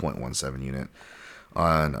literally put 0.17 unit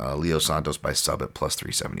on Leo Santos by sub at plus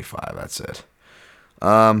 375. That's it.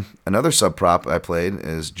 Another sub prop I played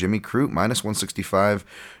is Jimmy Crute minus 165,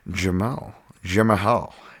 Jamal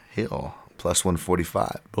Hill plus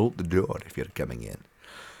 145. Bolt the door if you're coming in.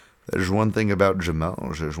 There's one thing about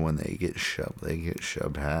Jamals, is when they get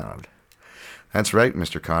shoved hard. That's right,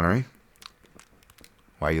 Mr. Connery.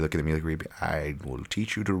 Why are you looking at me like creepy? I will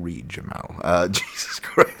teach you to read, Jamal. Jesus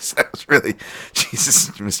Christ, that was really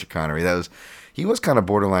Jesus, Mr. Connery. He was kind of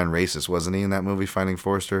borderline racist, wasn't he, in that movie Finding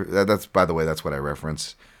Forrester? That's by the way, that's what I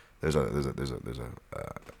reference. It's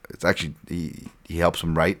actually he helps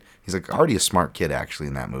him write. He's like already a smart kid actually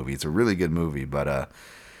in that movie. It's a really good movie, but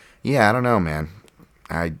yeah, I don't know, man.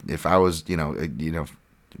 If I was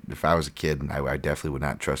if I was a kid, I definitely would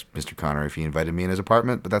not trust Mr. Connery if he invited me in his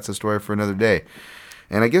apartment. But that's a story for another day.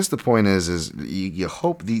 And I guess the point is you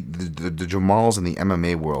hope the Jamals in the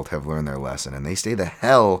MMA world have learned their lesson, and they stay the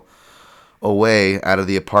hell away out of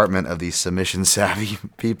the apartment of these submission-savvy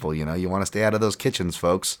people. You want to stay out of those kitchens,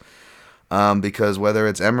 folks, because whether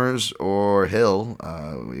it's Emmers or Hill,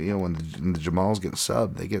 when the Jamals get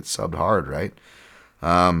subbed, they get subbed hard, right?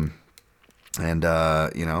 I don't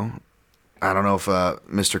know if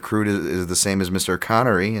Mr. Crute is the same as Mr.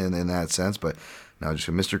 Connery in that sense, but no, just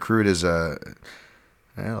Mr. Crute is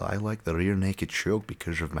well, I like the rear naked choke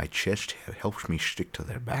because of my chest hair. It helps me stick to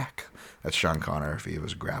their back. That's Sean Connery if he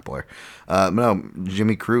was a grappler. No,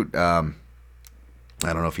 Jimmy Crute, I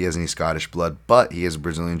don't know if he has any Scottish blood, but he is a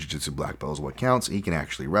Brazilian Jiu-Jitsu black belt is what counts. He can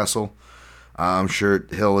actually wrestle. I'm sure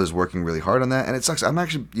Hill is working really hard on that, and it sucks. I'm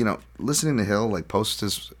actually, listening to Hill, like, post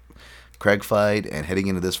his Craig fight and heading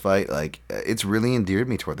into this fight, like, it's really endeared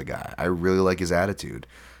me toward the guy. I really like his attitude,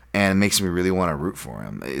 and it makes me really want to root for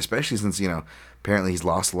him, especially since, apparently he's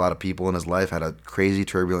lost a lot of people in his life, had a crazy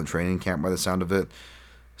turbulent training camp by the sound of it.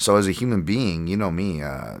 So as a human being, you know me,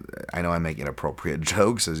 I know I make inappropriate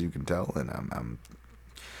jokes, as you can tell, and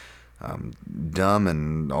I'm dumb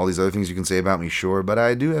and all these other things you can say about me, sure, but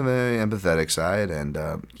I do have an empathetic side, and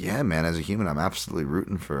yeah, man, as a human, I'm absolutely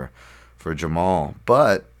rooting for Jamal.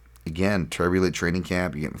 But again, turbulent training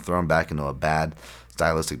camp, you're getting thrown back into a bad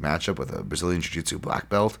stylistic matchup with a Brazilian Jiu-Jitsu black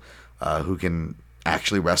belt who can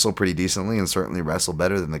actually wrestle pretty decently and certainly wrestle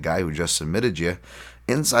better than the guy who just submitted you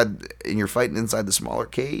you're fighting inside the smaller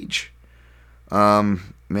cage. Man,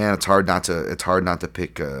 it's hard not to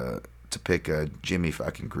pick Jimmy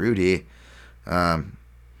fucking Crute.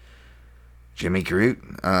 Jimmy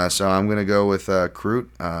Crute. So I'm gonna go with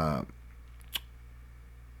Crute.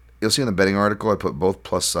 you'll see in the betting article I put both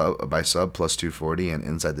plus sub by sub plus 240 and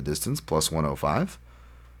inside the distance plus 105.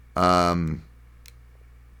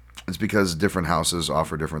 It's because different houses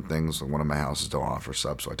offer different things. One of my houses don't offer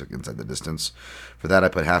sub, so I took inside the distance. For that, I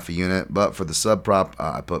put half a unit. But for the sub prop,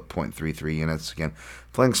 I put 0.33 units. Again,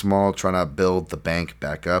 playing small, trying to build the bank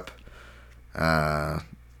back up.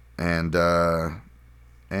 And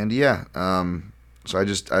yeah. So I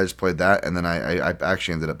just played that, and then I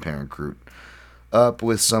actually ended up pairing Crute up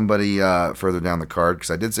with somebody further down the card,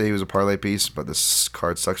 because I did say he was a parlay piece, but this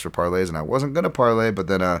card sucks for parlays, and I wasn't gonna parlay. But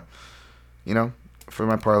then, for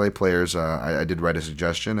my parlay players, I did write a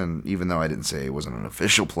suggestion, and even though I didn't say it wasn't an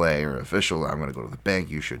official play or official, I'm going to go to the bank,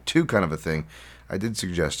 you should too, kind of a thing, I did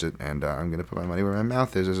suggest it, and I'm going to put my money where my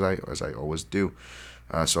mouth is, as I always do.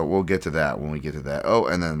 So we'll get to that when we get to that. Oh,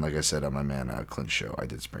 and then, like I said on my man Clint's show, I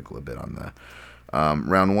did sprinkle a bit on the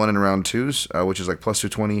round 1 and round 2s, which is like plus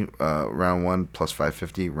 220 round 1, plus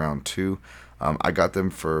 550 round 2. I got them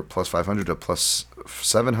for plus 500 to plus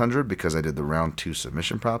 700 because I did the round 2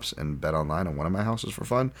 submission props and bet online on one of my houses for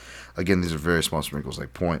fun. Again, these are very small sprinkles,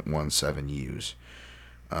 like 0.17 U's.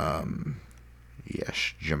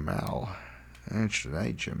 Yes, Jamal. That's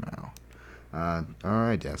right, Jamal. All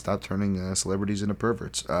right, Dan, stop turning celebrities into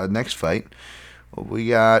perverts. Next fight, we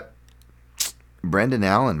got Brendan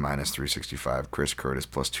Allen minus 365, Chris Curtis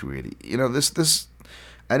plus 280. This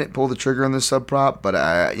I didn't pull the trigger on this sub prop, but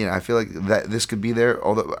I feel like that this could be there.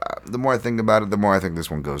 Although the more I think about it, the more I think this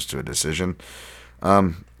one goes to a decision.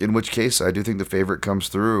 In which case, I do think the favorite comes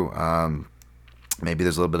through. Maybe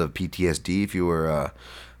there's a little bit of PTSD if you were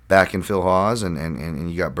back in Phil Hawes and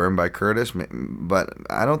you got burned by Curtis, but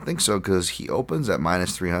I don't think so, because he opens at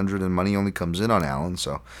minus 300 and money only comes in on Allen,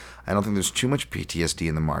 so I don't think there's too much PTSD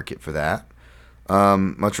in the market for that.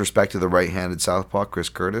 Much respect to the right-handed southpaw, Chris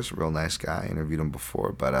Curtis, real nice guy. Interviewed him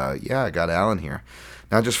before, but yeah, I got Allen here.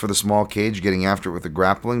 Not just for the small cage, getting after it with the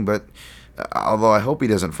grappling, but although I hope he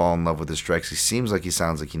doesn't fall in love with his strikes, he sounds like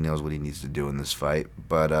he knows what he needs to do in this fight.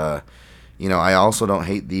 But I also don't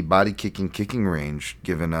hate the body kicking range,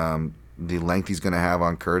 given the length he's going to have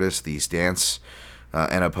on Curtis, the stance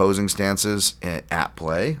and opposing stances at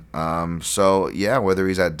play. So yeah, whether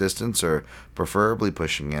he's at distance or preferably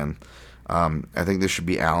pushing in. I think this should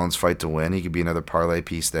be Allen's fight to win. He could be another parlay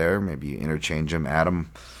piece there. Maybe interchange him, add him,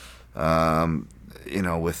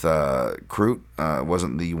 with Crute.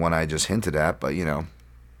 Wasn't the one I just hinted at, but,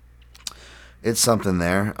 it's something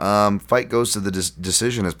there. Fight goes to the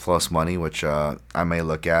decision as plus money, which I may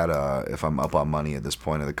look at if I'm up on money at this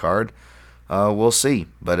point of the card. We'll see.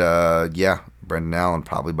 But, yeah, Brendan Allen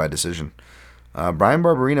probably by decision. Brian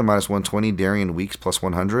Barberina minus 120, Darian Weeks plus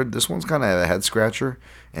 100. This one's kind of a head scratcher,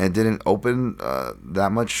 and it didn't open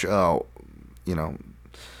that much. It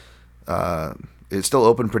still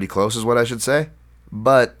opened pretty close, is what I should say.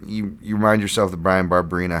 But you remind yourself that Brian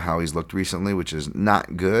Barberina, how he's looked recently, which is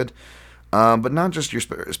not good. But not just your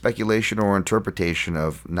speculation or interpretation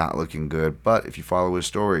of not looking good, but if you follow his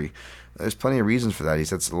story, there's plenty of reasons for that.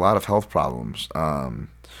 He's had a lot of health problems,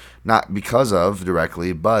 not because of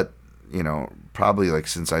directly, but probably like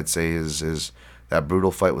since I'd say his that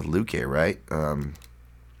brutal fight with Luque, right?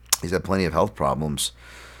 He's had plenty of health problems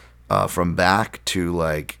from back to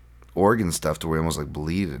like organ stuff to where he almost like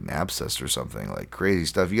bleeded an abscess or something, like crazy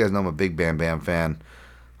stuff. You guys know I'm a big Bam Bam fan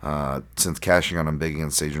since cashing on him big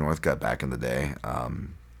against Sage Northcutt back in the day.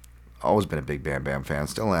 Always been a big Bam Bam fan,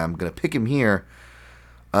 still am. Gonna pick him here.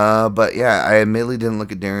 But yeah, I admittedly didn't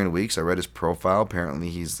look at Darian Weeks. I read his profile. Apparently,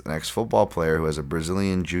 he's an ex-football player who has a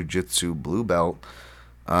Brazilian Jiu-Jitsu blue belt.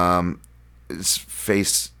 He's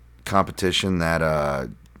faced competition that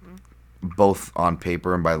both on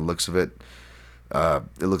paper and by the looks of it,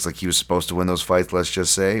 it looks like he was supposed to win those fights, let's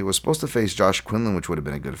just say. He was supposed to face Josh Quinlan, which would have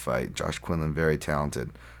been a good fight. Josh Quinlan, very talented.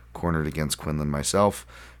 Cornered against Quinlan myself.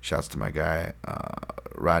 Shouts to my guy,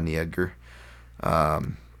 Rodney Edgar.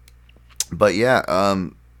 But yeah,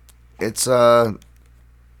 it's a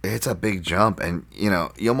big jump, and you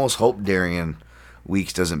almost hope Darian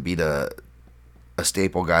Weeks doesn't beat a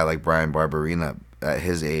staple guy like Brian Barberina at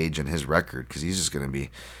his age and his record, because he's just going to be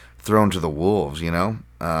thrown to the wolves, So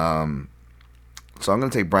I'm going to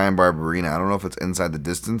take Brian Barberina. I don't know if it's inside the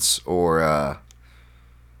distance or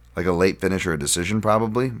like a late finish or a decision,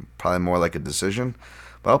 probably more like a decision.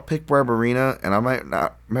 But I'll pick Barberina, and I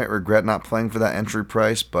might regret not playing for that entry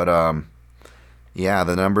price, but yeah,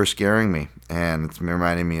 the number's scaring me, and it's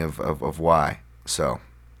reminding me of why. So,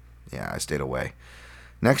 yeah, I stayed away.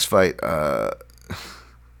 Next fight,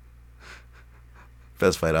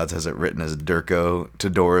 Best Fight Odds has it written as Durko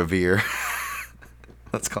Todorovir.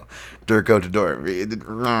 Let's call Durko Todorovir.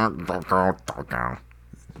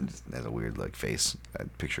 just has a weird like face. I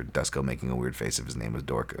pictured Dusko making a weird face if his name was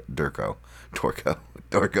Durko Todorovic.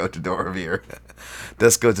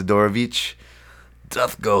 Dusko Todorovic.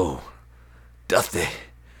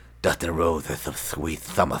 Doth the road with the sweet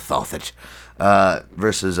summer sausage.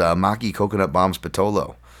 Versus Maki Coconut Bombs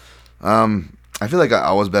Patolo. I feel like I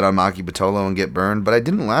always bet on Maki Patolo and get burned, but I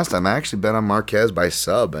didn't last time. I actually bet on Marquez by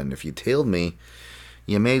sub, and if you tailed me,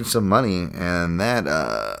 you made some money, and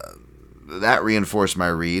that reinforced my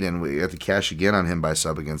read, and we have to cash again on him by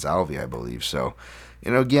sub against Alvey, I believe. So,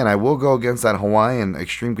 again, I will go against that Hawaiian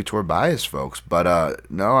Extreme Couture bias, folks, but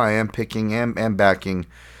no, I am picking and backing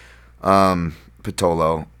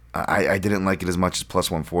Patolo. I didn't like it as much as plus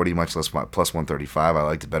 140, much less plus 135. I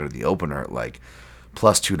liked it better the opener at like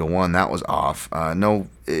plus 2-1. That was off. No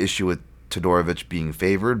issue with Todorovic being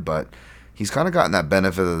favored, but he's kind of gotten that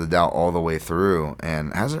benefit of the doubt all the way through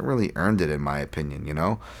and hasn't really earned it, in my opinion,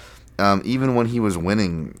 Even when he was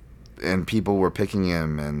winning and people were picking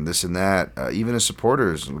him and this and that, even his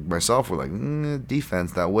supporters, like myself, were like,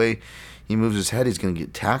 defense, that way he moves his head, he's going to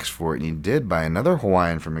get taxed for it. And he did by another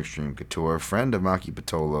Hawaiian from Extreme Couture, a friend of Maki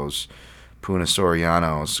Patolo's, Puna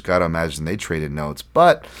Soriano's. Got to imagine they traded notes.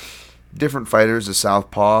 But different fighters, a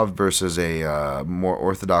southpaw versus a more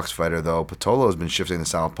orthodox fighter, though. Patolo has been shifting the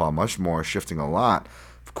southpaw much more, shifting a lot.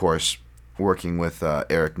 Of course, working with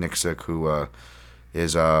Eric Nixick, who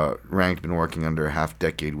is ranked, been working under a half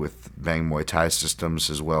decade with Bang Muay Thai systems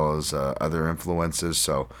as well as other influences.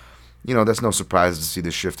 So, that's no surprise to see the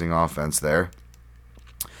shifting offense there.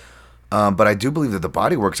 But I do believe that the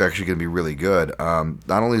bodywork's actually going to be really good. Not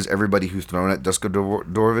only is everybody who's thrown at Dusko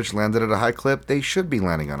Todorovic landed at a high clip, they should be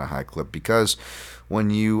landing on a high clip because when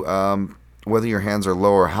you, whether your hands are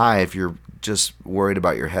low or high, if you're just worried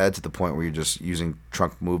about your head to the point where you're just using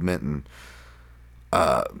trunk movement and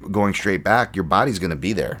going straight back, your body's going to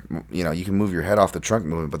be there. You can move your head off the trunk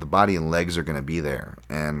movement, but the body and legs are going to be there.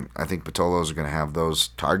 And I think Patolo's are going to have those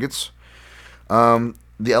targets.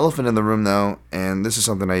 The elephant in the room, though, and this is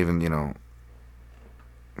something I even,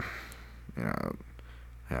 I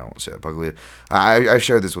won't say that publicly. I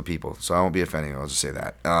shared this with people, so I won't be offending. I'll just say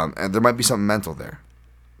that. And there might be something mental there,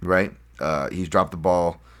 right? He's dropped the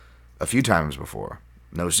ball a few times before,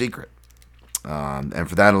 no secret. And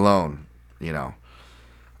for that alone,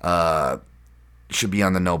 should be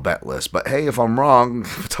on the no bet list. But hey, if I'm wrong,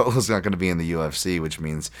 Patolo's not going to be in the UFC, which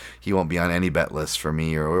means he won't be on any bet list for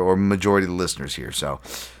me or majority of the listeners here. So,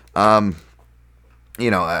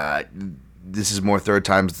 this is more fourth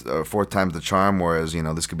time's the charm, whereas,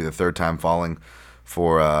 this could be the third time falling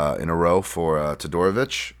in a row for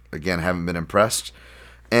Todorovic. Again, haven't been impressed.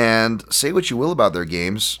 And say what you will about their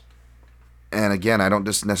games. And again, I don't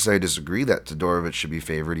just necessarily disagree that Todorovic should be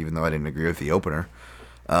favored, even though I didn't agree with the opener.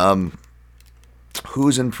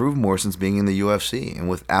 Who's improved more since being in the UFC? And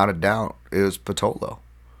without a doubt, it was Patolo.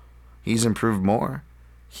 He's improved more.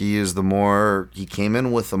 He came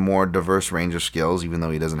in with a more diverse range of skills, even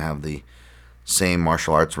though he doesn't have the same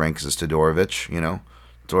martial arts ranks as Todorovic.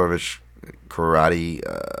 Todorovic, karate,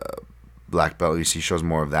 black belt. You see, shows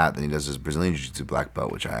more of that than he does his Brazilian Jiu-Jitsu black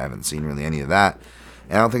belt, which I haven't seen really any of that.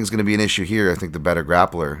 And I don't think it's going to be an issue here. I think the better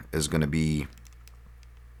grappler is going to be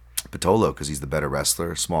Patolo because he's the better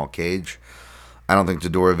wrestler, small cage. I don't think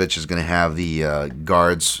Todorovic is going to have the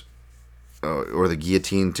guards or the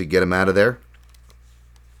guillotine to get him out of there.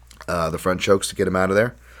 The front chokes to get him out of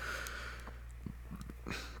there.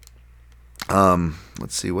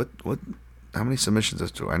 Let's see how many submissions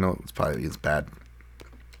is to? I know it's bad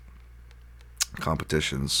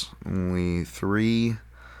competitions. Only 3.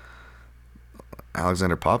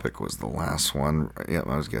 Alexander Popik was the last one. Yeah,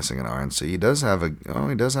 I was guessing an RNC. He does have an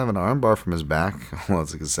armbar from his back. Well,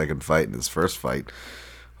 it's like his second fight, and his first fight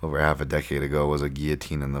over half a decade ago was a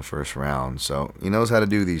guillotine in the first round. So he knows how to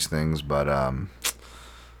do these things, but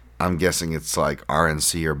I'm guessing it's like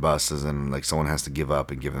RNC or bust, as in like someone has to give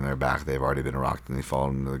up and give them their back. They've already been rocked and they fall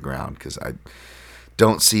into the ground because I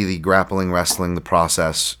don't see the grappling, wrestling, the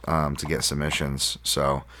process to get submissions.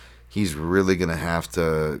 So he's really going to have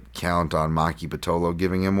to count on Maki Patolo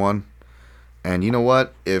giving him one. And you know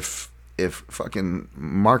what? If fucking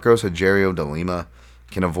Marcos Rogerio de Lima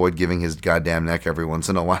can avoid giving his goddamn neck every once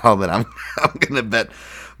in a while, then I'm going to bet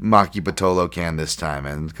Maki Patolo can this time.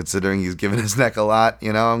 And considering he's given his neck a lot,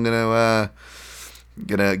 I'm going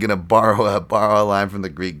to borrow a line from the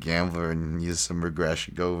Greek Gambler and use some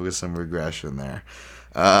regression. Go with some regression there.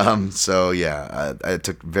 So yeah, I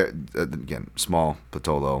took again small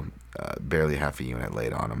Patolo. Barely half a unit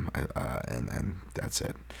laid on him, and that's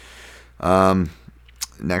it.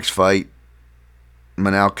 Next fight,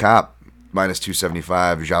 Manal Kape, minus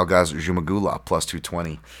 275. Jalgaz Jumagula, plus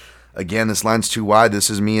 220. Again, this line's too wide. This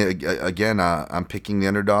is me again. I'm picking the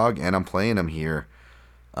underdog and I'm playing him here.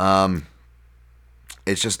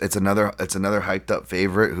 It's another hyped up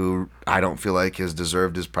favorite who I don't feel like has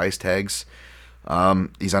deserved his price tags.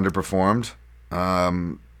 He's underperformed.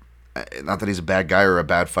 Not that he's a bad guy or a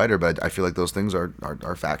bad fighter, but I feel like those things are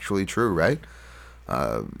factually true, right?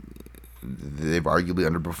 They've arguably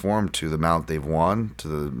underperformed to the amount they've won, to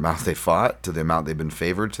the amount they fought, to the amount they've been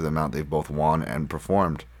favored, to the amount they've both won and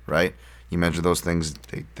performed, right? You measure those things,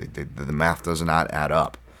 the math does not add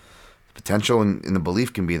up. Potential and the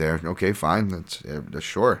belief can be there. Okay, fine, that's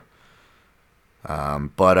sure.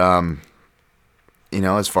 But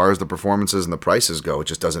as far as the performances and the prices go, it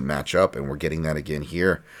just doesn't match up, and we're getting that again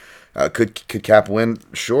here. Could Cap win?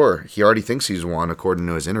 Sure. He already thinks he's won, according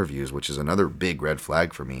to his interviews, which is another big red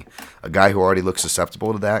flag for me. A guy who already looks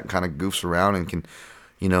susceptible to that, kind of goofs around and can,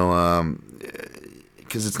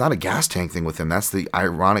 because it's not a gas tank thing with him. That's the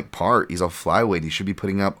ironic part. He's a flyweight. He should be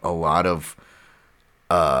putting up a lot of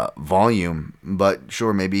volume, but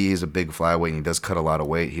sure, maybe he's a big flyweight and he does cut a lot of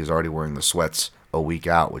weight. He's already wearing the sweats a week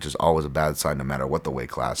out, which is always a bad sign no matter what the weight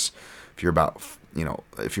class. If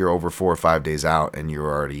you're over 4 or 5 days out and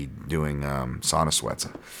you're already doing sauna sweats,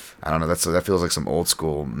 I don't know. That feels like some old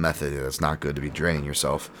school method. That's not good to be draining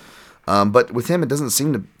yourself. But with him, it doesn't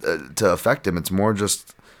seem to affect him. It's more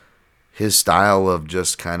just his style of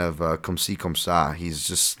just kind of comme ci comme ça.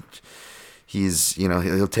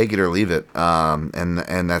 He'll take it or leave it, and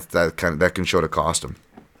that can show to cost him.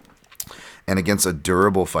 And against a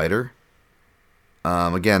durable fighter,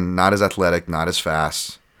 again, not as athletic, not as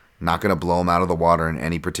fast. Not going to blow him out of the water in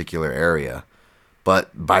any particular area.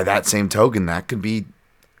 But by that same token, that could be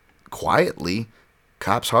quietly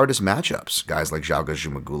Cap's hardest matchups. Guys like Zhalga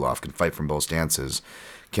Zhumagulov can fight from both stances,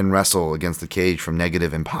 can wrestle against the cage from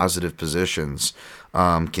negative and positive positions,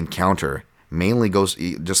 can counter. Mainly goes,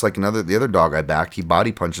 just like the other dog I backed, he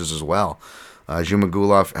body punches as well.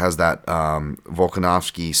 Zhumagulov has that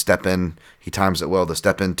Volkanovski step in. He times it well. The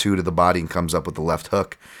step in 2 to the body and comes up with the left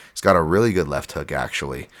hook. He's got a really good left hook,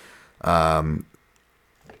 actually. And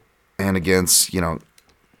against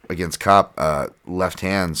Cop, left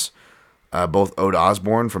hands, both Ode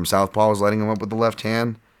Osborne from Southpaw was lighting him up with the left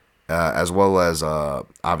hand, as well as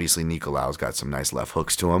obviously Nicolau's got some nice left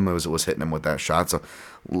hooks to him. It was hitting him with that shot. So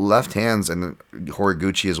left hands, and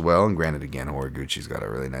Horiguchi as well. And granted, again, Horiguchi's got a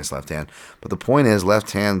really nice left hand. But the point is,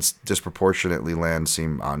 left hands disproportionately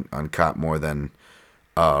seem on Cop more than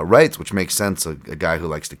rights, which makes sense. A guy who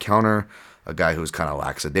likes to counter, a guy who's kind of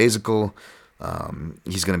lackadaisical.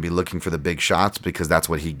 He's going to be looking for the big shots because that's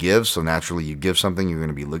what he gives. So naturally, you give something, you're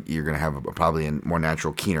going to have probably a more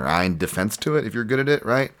natural, keener eye and defense to it if you're good at it,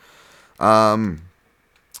 right?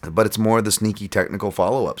 But it's more the sneaky technical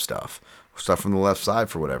follow-up stuff from the left side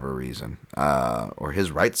for whatever reason, or his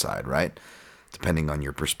right side, right? Depending on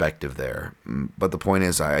your perspective there. But the point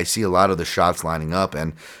is, I see a lot of the shots lining up,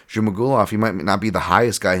 and Zhumagulov, he might not be the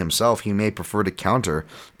highest guy himself. He may prefer to counter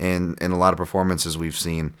in a lot of performances we've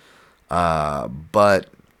seen, but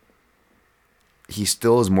he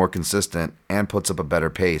still is more consistent and puts up a better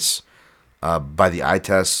pace. By the eye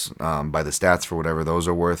tests, by the stats for whatever those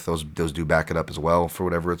are worth, those do back it up as well for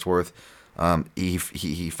whatever it's worth. He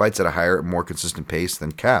fights at a higher, more consistent pace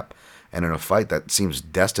than Cap. And in a fight that seems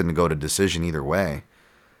destined to go to decision either way,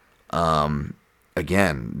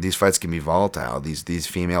 again, these fights can be volatile. These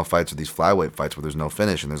female fights or these flyweight fights where there's no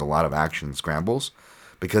finish and there's a lot of action and scrambles,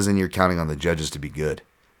 because then you're counting on the judges to be good.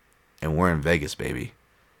 And we're in Vegas, baby.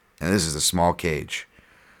 And this is a small cage.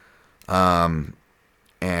 And,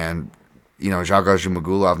 Zhalga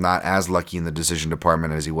Zhumagulov not as lucky in the decision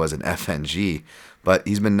department as he was in FNG, but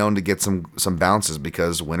he's been known to get some bounces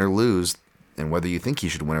because win or lose, and whether you think he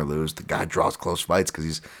should win or lose, the guy draws close fights because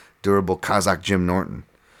he's durable Kazakh Jim Norton.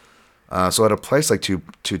 So at a price like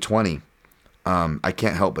 220, I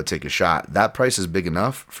can't help but take a shot. That price is big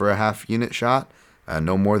enough for a half unit shot.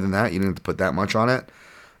 No more than that. You didn't have to put that much on it.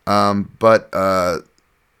 But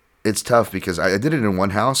it's tough because I did it in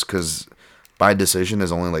one house because by decision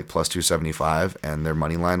is only like plus 275 and their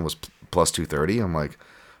money line was plus 230. I'm like,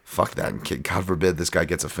 fuck that. And God forbid this guy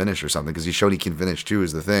gets a finish or something because he showed he can finish too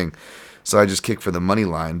is the thing. So I just kick for the money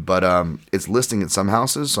line. But it's listing at some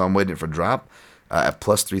houses, so I'm waiting for drop at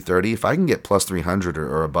plus 330. If I can get plus 300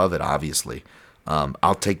 or above it, obviously,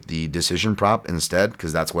 I'll take the decision prop instead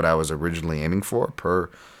because that's what I was originally aiming for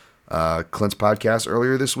per Clint's podcast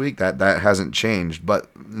earlier this week. That hasn't changed, but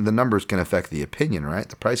the numbers can affect the opinion, right?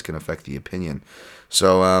 The price can affect the opinion.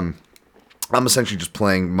 So I'm essentially just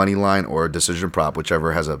playing money line or decision prop,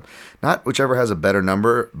 whichever has a better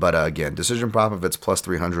number. But again, decision prop if it's plus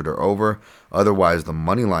 300 or over. Otherwise, the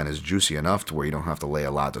money line is juicy enough to where you don't have to lay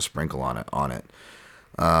a lot to sprinkle on it.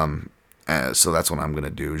 So that's what I'm gonna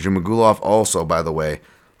do. Zhumagulov also, by the way,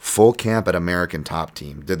 full camp at American Top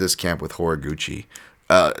Team. Did this camp with Horiguchi,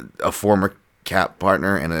 a former cap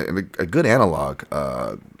partner and a good analog.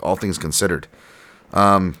 All things considered.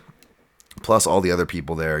 Plus all the other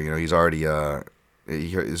people there, he's already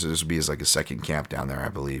this would be his second camp down there, I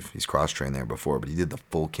believe. He's cross-trained there before, but he did the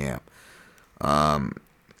full camp.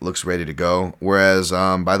 Looks ready to go. Whereas,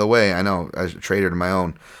 by the way, I know, as a trader to my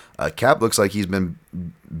own, Cap looks like he's been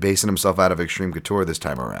basing himself out of Extreme Couture this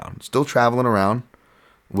time around. Still traveling around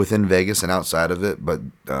within Vegas and outside of it,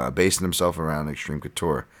 but basing himself around Extreme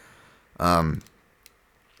Couture.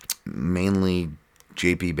 Mainly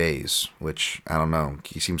JP Bays, which, I don't know,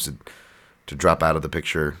 he seems to drop out of the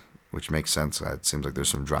picture, which makes sense. It seems like there's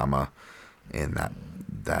some drama in that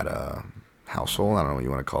household. I don't know what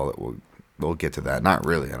you want to call it. We'll get to that. Not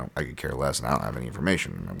really. I could care less, and I don't have any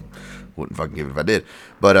information. I wouldn't fucking give it if I did.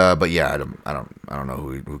 But yeah, I don't know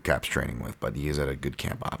who Cap's training with, but he is at a good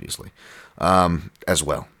camp, obviously, as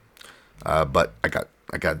well. But I got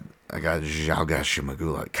Zhalga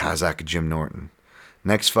Shimagula, Kazakh Jim Norton.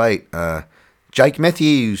 Next fight, Jake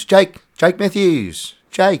Matthews,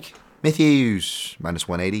 minus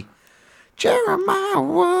 180. Jeremiah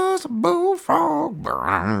was a bullfrog,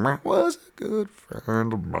 was a good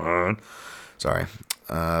friend of mine. Sorry,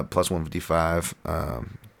 plus 155.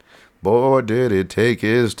 Boy, did it take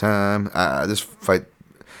his time. This fight,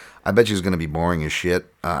 I bet you is going to be boring as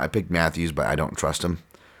shit. I picked Matthews, but I don't trust him.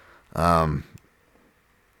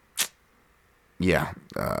 Yeah,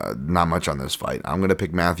 not much on this fight. I'm going to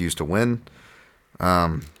pick Matthews to win.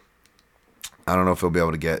 I don't know if he'll be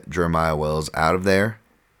able to get Jeremiah Wells out of there.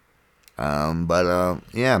 But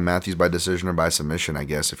yeah, Matthews by decision or by submission, I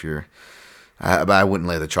guess, but I wouldn't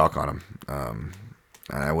lay the chalk on him.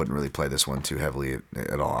 And I wouldn't really play this one too heavily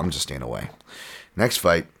at all. I'm just staying away. Next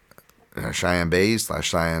fight, Cheyenne Bays /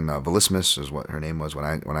 Cheyenne Velismus is what her name was when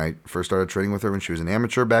I first started trading with her when she was an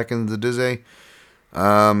amateur back in the Dizzy.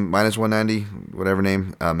 Minus 190, whatever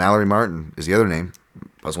name. Mallory Martin is the other name,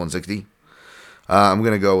 plus 160. I'm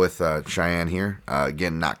going to go with Cheyenne here.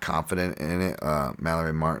 Again, not confident in it.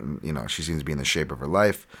 Mallory Martin, she seems to be in the shape of her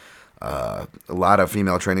life. A lot of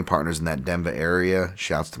female training partners in that Denver area.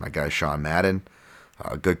 Shouts to my guy Sean Madden.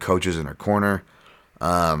 Good coaches in her corner.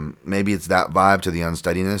 Maybe it's that vibe to the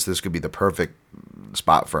unsteadiness. This could be the perfect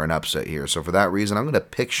spot for an upset here. So for that reason, I'm going to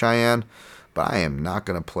pick Cheyenne, but I am not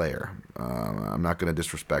going to play her. I'm not going to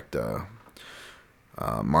disrespect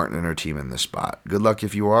Martin and her team in this spot. Good luck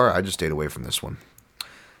if you are. I just stayed away from this one.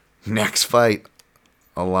 Next fight,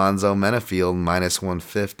 Alonzo Menafield, minus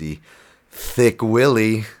 150. Thick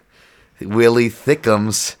Willie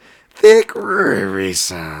Thickums. Thick Riri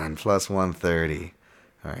son, plus 130.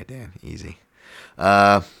 All right, Dan, easy.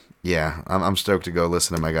 Yeah, I'm stoked to go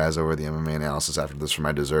listen to my guys over the MMA analysis after this for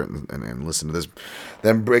my dessert and listen to this.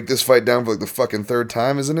 Then break this fight down for the fucking third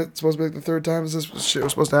time, isn't it? It's supposed to be the third time? Is this shit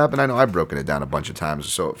was supposed to happen? I know I've broken it down a bunch of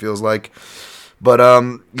times, so it feels like. But,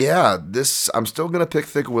 yeah, I'm still going to pick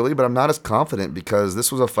Thick Willie, but I'm not as confident because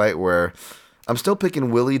this was a fight where I'm still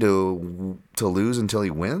picking Willie to lose until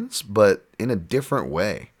he wins, but in a different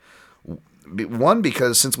way. One,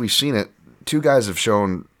 because since we've seen it, two guys have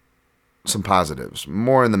shown some positives,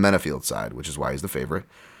 more in the Menafield side, which is why he's the favorite,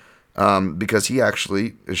 because he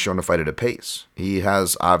actually is shown to fight at a pace. He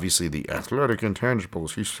has, obviously, the athletic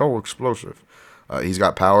intangibles. He's so explosive. He's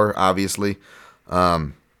got power, obviously.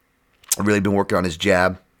 Really been working on his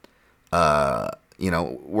jab,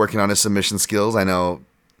 working on his submission skills. I know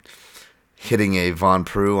hitting a Von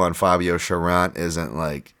Preux on Fabio Charant isn't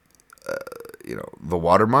the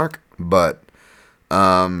watermark, but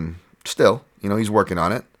still, he's working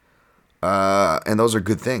on it. And those are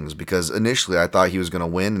good things because initially I thought he was going to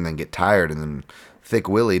win and then get tired. And then Thick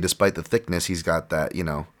Willie, despite the thickness, he's got that,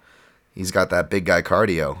 he's got that big guy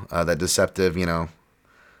cardio, that deceptive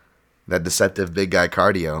big guy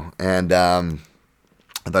cardio. And I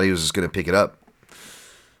thought he was just going to pick it up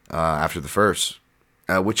after the first,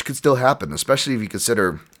 which could still happen, especially if you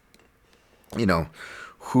consider,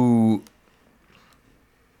 who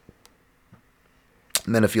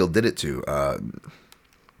Menafield did it to.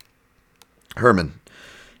 Herman.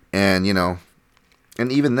 And,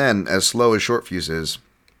 and even then, as slow as Short Fuse is,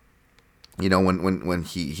 when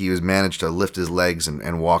he was managed to lift his legs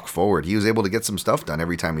and walk forward, he was able to get some stuff done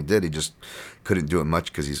every time he did. He just couldn't do it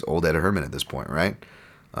much because he's old Ed Herman at this point, right?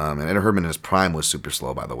 And Ed Herman in his prime was super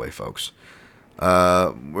slow, by the way, folks.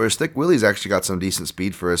 Whereas Thick Willie's actually got some decent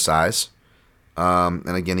speed for his size.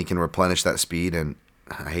 And again, he can replenish that speed, and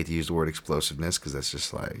I hate to use the word explosiveness because that's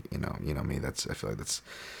just like, me. I feel like that's.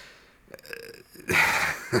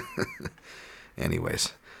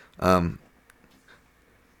 Anyways, why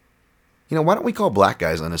don't we call black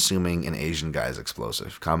guys unassuming and Asian guys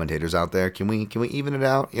explosive? Commentators out there, can we even it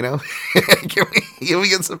out? Can we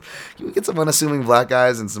get some unassuming black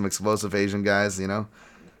guys and some explosive Asian guys? Yadong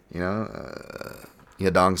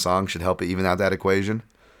Song should help even out that equation.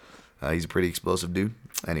 He's a pretty explosive dude.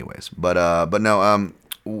 Anyways, but no.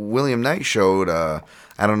 William Knight showed.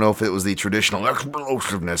 I don't know if it was the traditional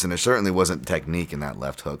explosiveness, and it certainly wasn't technique in that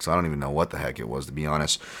left hook. So I don't even know what the heck it was, to be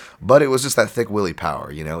honest. But it was just that thick Willie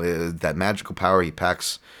power. That magical power he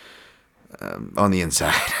packs on the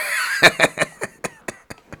inside.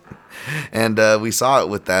 And we saw it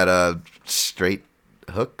with that straight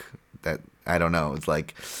hook. That I don't know. It's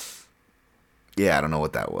like. Yeah, I don't know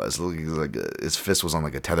what that was. Like his fist was on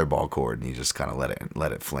like a tetherball cord, and he just kind of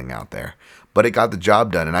let it fling out there. But it got the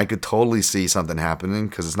job done, and I could totally see something happening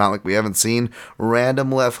because it's not like we haven't seen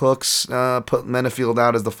random left hooks put Menefield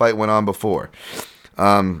out as the fight went on before.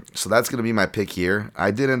 So that's going to be my pick here.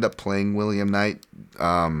 I did end up playing William Knight,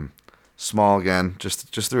 small again,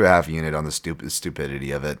 just threw a half unit on the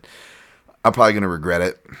stupidity of it. I'm probably going to regret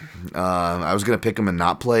it. I was going to pick him and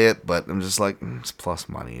not play it, but I'm just like, it's plus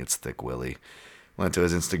money. It's Thick Willie. Went to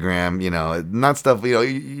his Instagram, not stuff,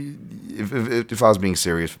 if I was being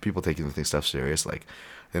serious, people taking the stuff serious, like,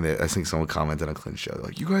 I think someone commented on Clint's show,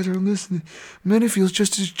 like, you guys aren't listening. Menifield's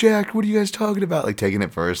just as jacked. What are you guys talking about? Like, taking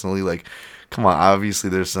it personally. Like, come on. Obviously,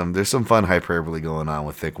 there's some fun hyperbole going on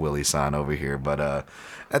with Thick Willie-san over here. But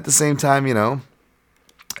at the same time,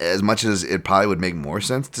 as much as it probably would make more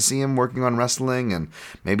sense to see him working on wrestling and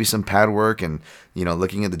maybe some pad work and,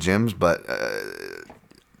 looking at the gyms, but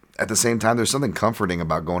at the same time, there's something comforting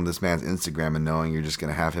about going to this man's Instagram and knowing you're just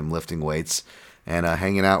going to have him lifting weights and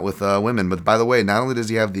hanging out with women. But by the way, not only does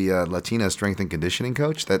he have the Latina strength and conditioning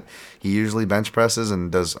coach that he usually bench presses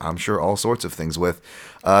and does, I'm sure, all sorts of things with,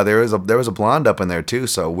 there was a blonde up in there too.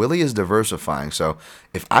 So Willie is diversifying. So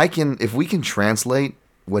if we can translate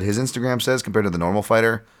what his Instagram says compared to the normal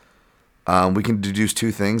fighter, we can deduce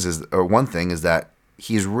two things. One thing is that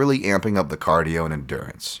he's really amping up the cardio and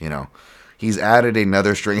endurance. He's added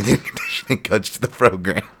another strength and conditioning coach to the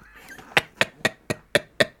program.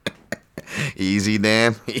 Easy,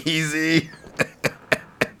 Dan. Easy.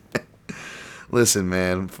 Listen,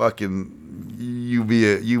 man. Fucking, you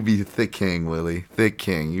be Thick King, Willie. Thick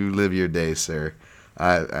King. You live your day, sir.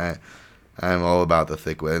 I'm all about the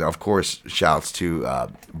thick Willie. And of course, shouts to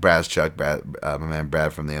Brad, my man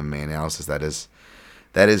Brad from the MMA Analysis. That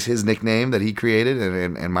is his nickname that he created,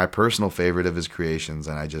 and my personal favorite of his creations.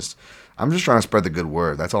 And I'm just trying to spread the good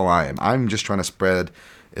word. That's all I am. I'm just trying to spread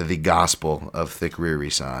the gospel of Thick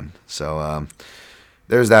Riri-san. So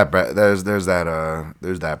there's that. There's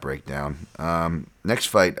that breakdown. Next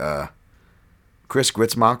fight, Chris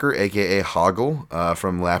Gritzmacher, aka Hoggle,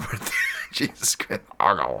 from Labyrinth. Jesus Christ,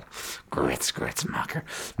 Hoggle. Gritzmacher.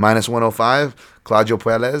 -105. Claudio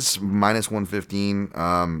Puelles, -115.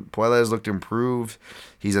 Puelles looked improved.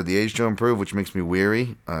 He's at the age to improve, which makes me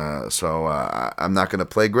weary. So I'm not going to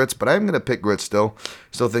play Grits, but I'm going to pick Grits still.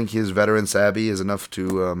 Still think his veteran savvy is enough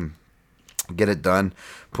to get it done.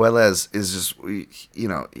 Puelles is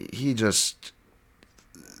just,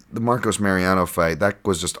 the Marcos Mariano fight, that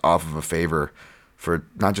was just off of a favor for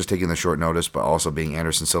not just taking the short notice, but also being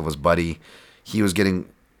Anderson Silva's buddy. He was getting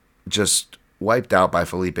just wiped out by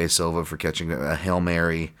Felipe Silva for catching a Hail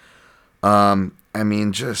Mary. Like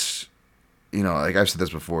I've said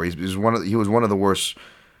this before, he was one of the worst.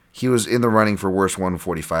 He was in the running for worst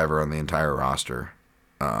 145er on the entire roster.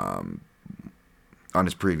 On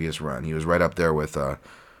his previous run, he was right up there with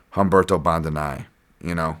Humberto Bandenay.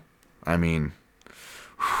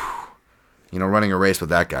 Running a race with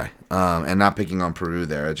that guy, and not picking on Peru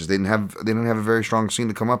there. It just they didn't have a very strong scene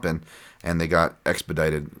to come up in, and they got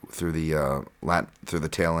expedited through the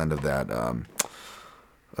tail end of that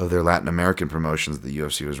of their Latin American promotions that the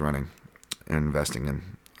UFC was running and investing in.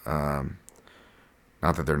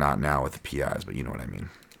 Not that they're not now with the PIs, but you know what I mean.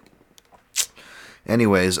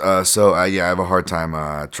 Anyways, I have a hard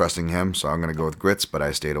time trusting him, so I'm going to go with Grits, but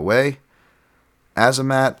I stayed away.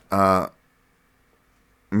 Azamat,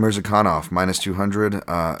 Mirzakhanov,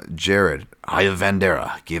 -200. Jared, Eye of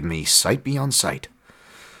Vandera, give me sight beyond sight.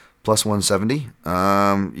 +170.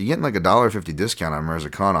 You're getting like $1.50 discount on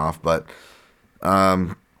Mirzakhanov, but,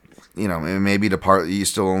 maybe you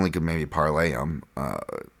still only could maybe parlay him.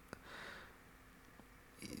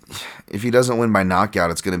 If he doesn't win by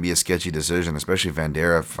knockout, it's going to be a sketchy decision, especially if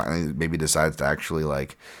Vandera finally maybe decides to actually,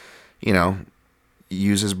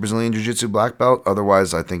 use his Brazilian Jiu-Jitsu black belt.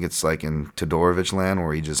 Otherwise, I think it's like in Todorovic land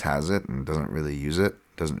where he just has it and doesn't really use it.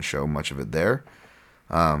 Doesn't show much of it there,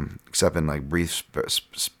 except in like brief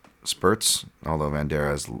spurts. Although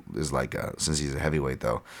Vandera is like since he's a heavyweight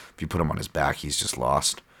though, if you put him on his back, he's just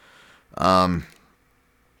lost.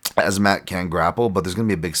 Azamat can grapple, but there's going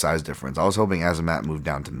to be a big size difference. I was hoping Azamat moved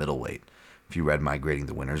down to middleweight. If you read my Grading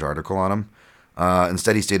the Winners article on him.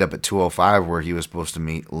 Instead, he stayed up at 205, where he was supposed to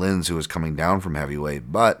meet Lins, who was coming down from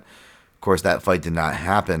heavyweight. But, of course, that fight did not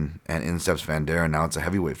happen, and in steps Vandera, and now it's a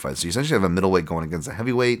heavyweight fight. So you essentially have a middleweight going against a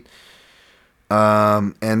heavyweight.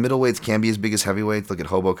 And middleweights can be as big as heavyweights. Look at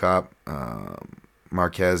Hobocop,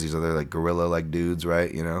 Marquez, these other like gorilla-like dudes,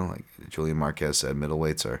 right? You know, like Julian Marquez said,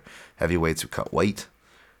 middleweights are heavyweights who cut weight.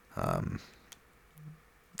 I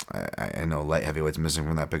know light heavyweight's missing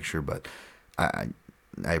from that picture, but I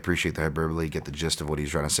appreciate the hyperbole, get the gist of what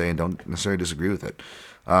he's trying to say, and don't necessarily disagree with it.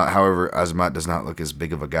 However, Azamat does not look as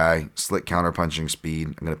big of a guy. Slick counter-punching speed.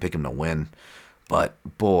 I'm going to pick him to win. But,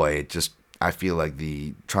 boy, I feel like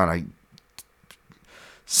trying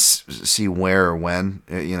to see where or when,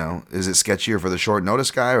 is it sketchier for the short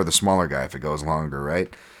notice guy or the smaller guy if it goes longer,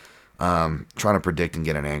 right? Trying to predict and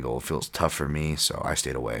get an angle feels tough for me, so I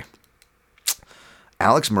stayed away.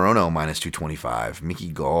 Alex Morono minus 225, Mickey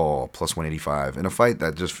Gall plus 185 in a fight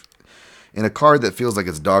that in a card that feels like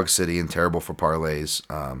it's dog city and terrible for parlays.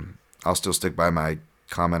 I'll still stick by my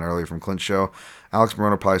comment earlier from Clint's show. Alex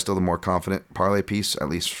Morono probably still the more confident parlay piece, at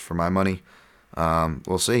least for my money.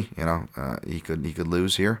 We'll see. He could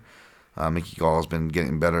lose here. Mickey Gall has been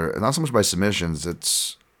getting better, not so much by submissions.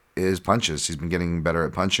 It's his punches. He's been getting better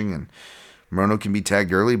at punching, and Morono can be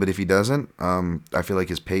tagged early, but if he doesn't, I feel like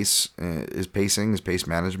his pacing, his pace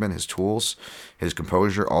management, his tools, his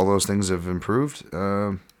composure, all those things have improved.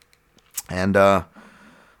 And I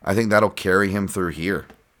think that'll carry him through here.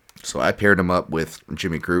 So I paired him up with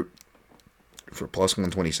Jimmy Crute for plus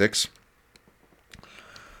 126.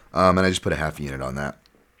 And I just put a half unit on that.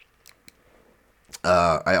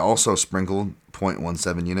 I also sprinkled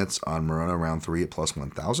 0.17 units on Morono round 3 at plus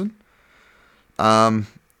 1,000.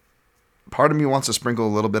 Part of me wants to sprinkle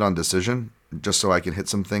a little bit on decision, just so I can hit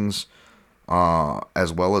some things,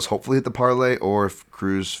 as well as hopefully hit the parlay. Or if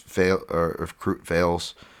Crute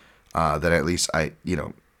fails, that at least I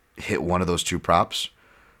hit one of those two props,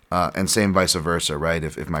 and same vice versa, right?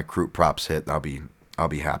 If my Crute props hit, I'll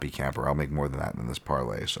be happy camper. I'll make more than that in this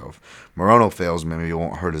parlay. So if Morono fails, maybe it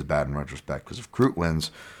won't hurt as bad in retrospect. Because if Crute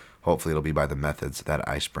wins, hopefully it'll be by the methods that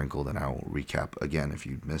I sprinkled, and I'll recap again if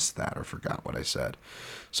you missed that or forgot what I said.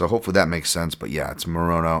 So hopefully that makes sense. But yeah, it's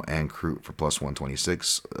Morono and Crute for plus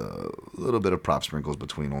 126. A little bit of prop sprinkles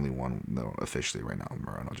between, only one though officially right now with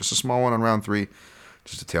Morono. Just a small one on round 3,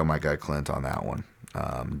 just to tail my guy Clint on that one.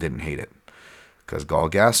 Didn't hate it because Gall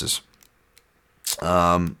gasses.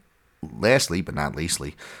 Lastly, but not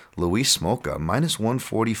leastly, Luis Smolka, minus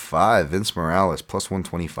 145. Vince Morales, plus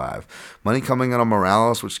 125. Money coming in on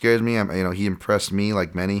Morales, which scares me. He impressed me,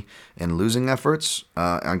 like many, in losing efforts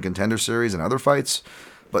on Contender Series and other fights.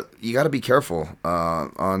 But you got to be careful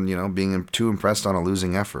on being too impressed on a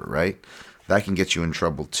losing effort, right? That can get you in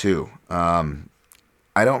trouble, too. I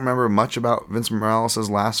don't remember much about Vince Morales'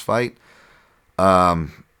 last fight. Let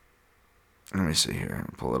me see here.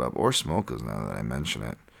 Pull it up. Or Smolka's, now that I mention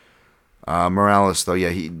it. Morales, though,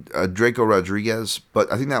 yeah, Draco Rodriguez, but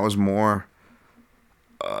I think that was more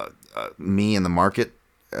me in the market,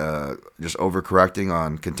 just overcorrecting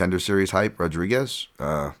on Contender Series hype. Rodriguez,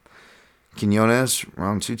 Quinones,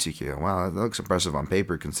 round 2 TKO. Wow, that looks impressive on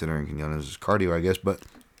paper considering Quinones' cardio, I guess, but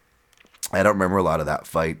I don't remember a lot of that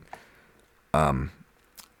fight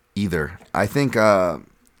either. I think I'm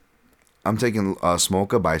taking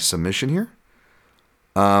Smolka by submission here.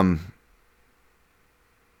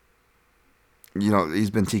 He's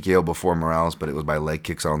been TKO before Morales, but it was by leg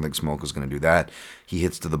kicks. I don't think Smolka's going to do that. He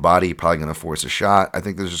hits to the body, probably going to force a shot. I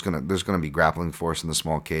think there's going to be grappling force in the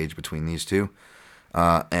small cage between these two,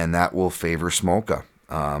 and that will favor Smolka.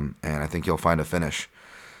 And I think he'll find a finish.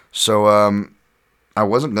 So I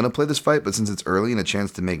wasn't going to play this fight, but since it's early and a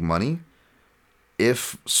chance to make money,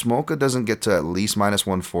 if Smolka doesn't get to at least minus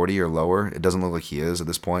 140 or lower, it doesn't look like he is at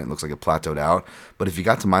this point. It looks like it plateaued out. But if you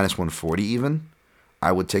got to minus 140 even,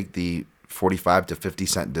 I would take the 45 to 50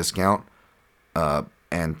 cent discount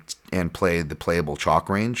and play the playable chalk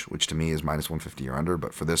range, which to me is minus 150 or under.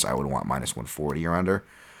 But for this, I would want minus 140 or under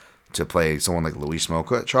to play someone like Luis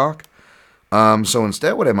Smolka at chalk. So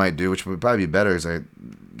instead, what I might do, which would probably be better, is I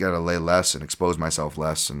got to lay less and expose myself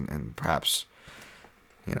less, and perhaps,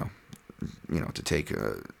 to take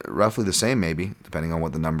roughly the same, maybe depending on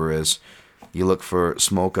what the number is. you look for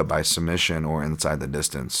Smolka by submission or inside the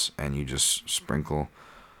distance, and you just sprinkle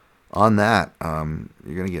on that.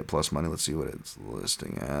 You're going to get plus money. Let's see what it's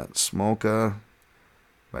listing at. Smolka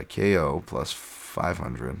by KO plus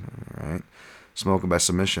 500. All right. Smolka by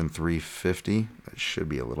submission 350. That should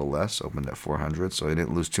be a little less. Opened at 400, so it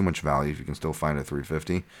didn't lose too much value. If you can still find a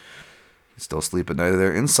 350, you still sleep at night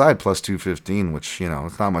there. Inside plus 215, which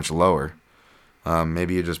it's not much lower.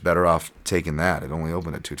 Maybe you're just better off taking that. It only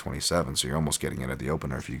opened at 227, so you're almost getting it at the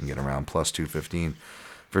opener if you can get around plus 215.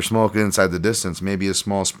 For Smolka inside the distance, maybe a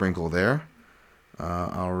small sprinkle there.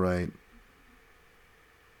 All right.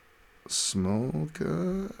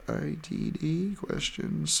 Smolka ITD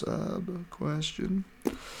question. So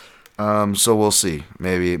we'll see.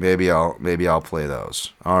 Maybe I'll play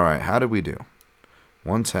those. All right. How did we do?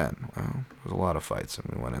 110. Well, there's a lot of fights,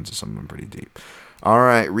 and we went into some of them pretty deep. All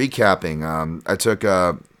right. Recapping. I took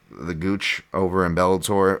the Gooch over in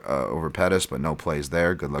Bellator over Pettis, but no plays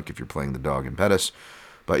there. Good luck if you're playing the dog in Pettis.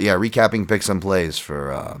 But yeah, recapping picks and plays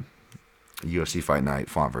for UFC Fight Night,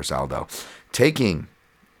 Font versus Aldo. Taking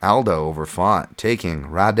Aldo over Font. Taking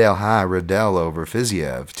Radel over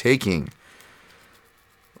Fiziev. Taking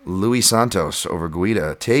Luis Santos over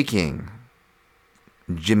Guida. Taking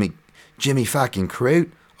Jimmy fucking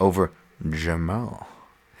Crute over Jamal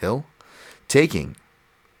Hill. Taking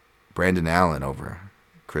Brandon Allen over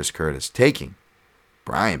Chris Curtis. Taking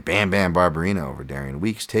Brian Bam Bam Barberina over Darian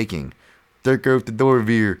Weeks. Taking Turco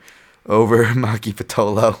Todorovic over Maki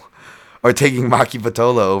Patolo. Or taking Maki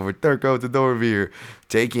Patolo over Turco Todorovic.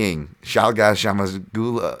 Taking Shalgas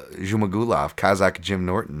Zhumagulov, Kazakh Jim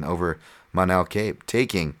Norton over Manel Cape.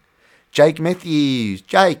 Taking Jake Matthews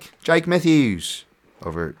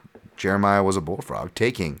over Jeremiah Was a Bullfrog.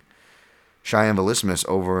 Taking Cheyenne Velismus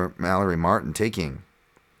over Mallory Martin. Taking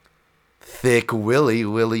Thick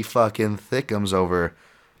Willie fucking Thickums over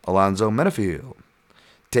Alonzo Menafield.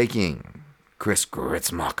 Taking Chris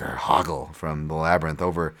Gritzmacher Hoggle from the Labyrinth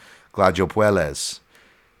over Gladio Puelles.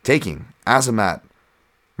 Taking Azamat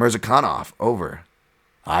Mirzakhanov over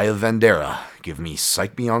Aya Vendera. Give me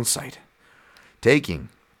Psych Me on Sight. Taking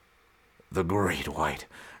the Great White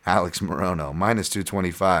Alex Morono minus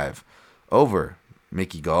 225 over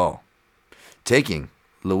Mickey Gall. Taking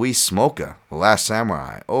Luis Smolka, the Last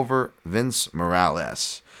Samurai, over Vince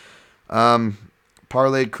Morales.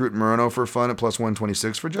 Parlayed Crute Morono for fun at plus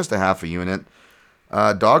 126 for just a half a unit.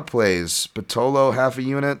 Dog plays Patolo half a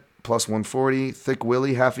unit, plus 140. Thick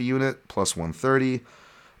Willie half a unit, plus 130.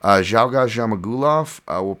 Zhalga Zhamagulov,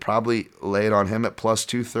 we'll probably lay it on him at plus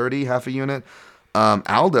 230, half a unit.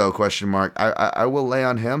 Aldo, question mark. I will lay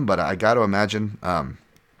on him, but I got to imagine I'm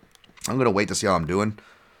going to wait to see how I'm doing.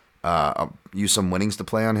 I'll use some winnings to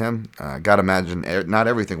play on him. Got to imagine not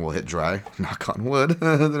everything will hit dry. Knock on wood.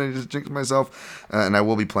 Then I just jinxed myself. And I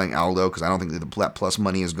will be playing Aldo because I don't think that plus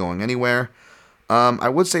money is going anywhere. I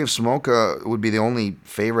would say if Smolka would be the only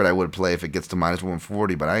favorite I would play if it gets to minus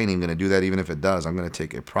 140, but I ain't even going to do that even if it does. I'm going to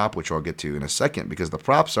take a prop, which I'll get to in a second, because the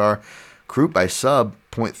props are Crute by sub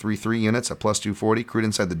 0.33 units at plus 240. Crute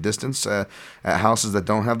inside the distance at houses that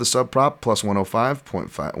don't have the sub prop, plus 105,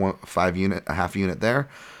 0.5 unit, a half unit there.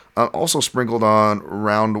 Also sprinkled on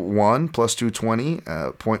round 1, plus 220,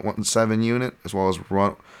 0.17 unit, as well as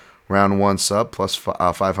round 1 sub, plus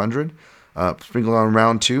 500. Sprinkled on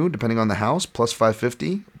round 2, depending on the house, plus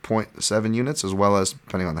 550, 0.7 units, as well as,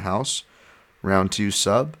 depending on the house, round 2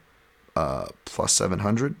 sub, plus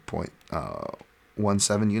 700,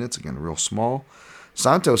 0.17 units, again, real small.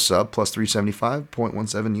 Santos sub, plus 375,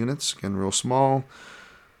 0.17 units, again, real small.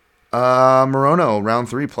 Morono, round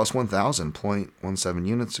 3, plus 1,000, 0.17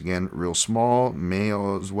 units, again, real small. May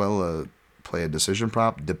as well play a decision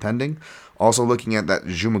prop, depending. Also looking at that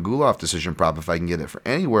Zhumagulov decision prop, if I can get it for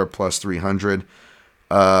anywhere plus 300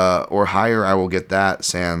 or higher, I will get that,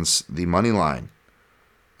 sans the money line.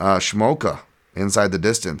 Smolka, inside the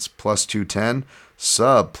distance, plus 210.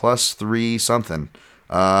 Sub, plus 3 something.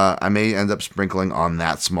 I may end up sprinkling on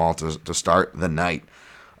that small to start the night.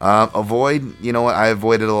 Avoid, you know what, I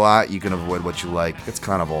avoided a lot. You can avoid what you like. It's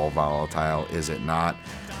kind of all volatile, is it not?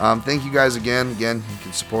 Thank you guys again. Again, you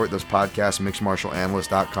can support this podcast,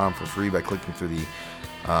 mixedmartialanalyst.com, for free by clicking through the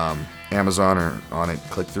Amazon or on it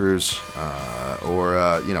click-throughs, or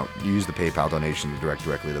use the PayPal donation to direct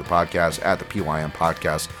directly to the podcast at the PYM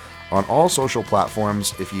Podcast on all social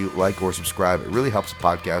platforms. If you like or subscribe, it really helps the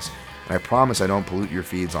podcast, and I promise I don't pollute your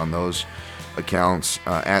feeds on those accounts.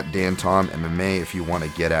 At Dan Tom MMA if you want to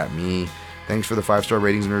get at me. Thanks for the 5-star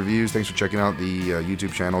ratings and reviews. Thanks for checking out the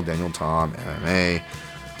YouTube channel, Daniel Tom MMA.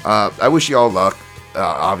 I wish you all luck.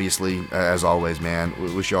 obviously, as always, man,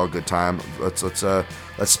 we wish you all a good time. Let's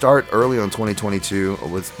start early on 2022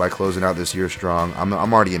 by closing out this year strong. I'm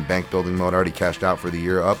already in bank building mode. I already cashed out for the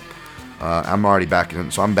year up. I'm already back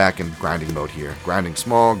in, so I'm back in grinding mode here. Grinding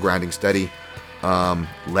small, grinding steady.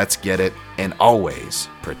 Let's get it, and always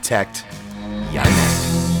protect your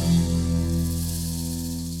neck.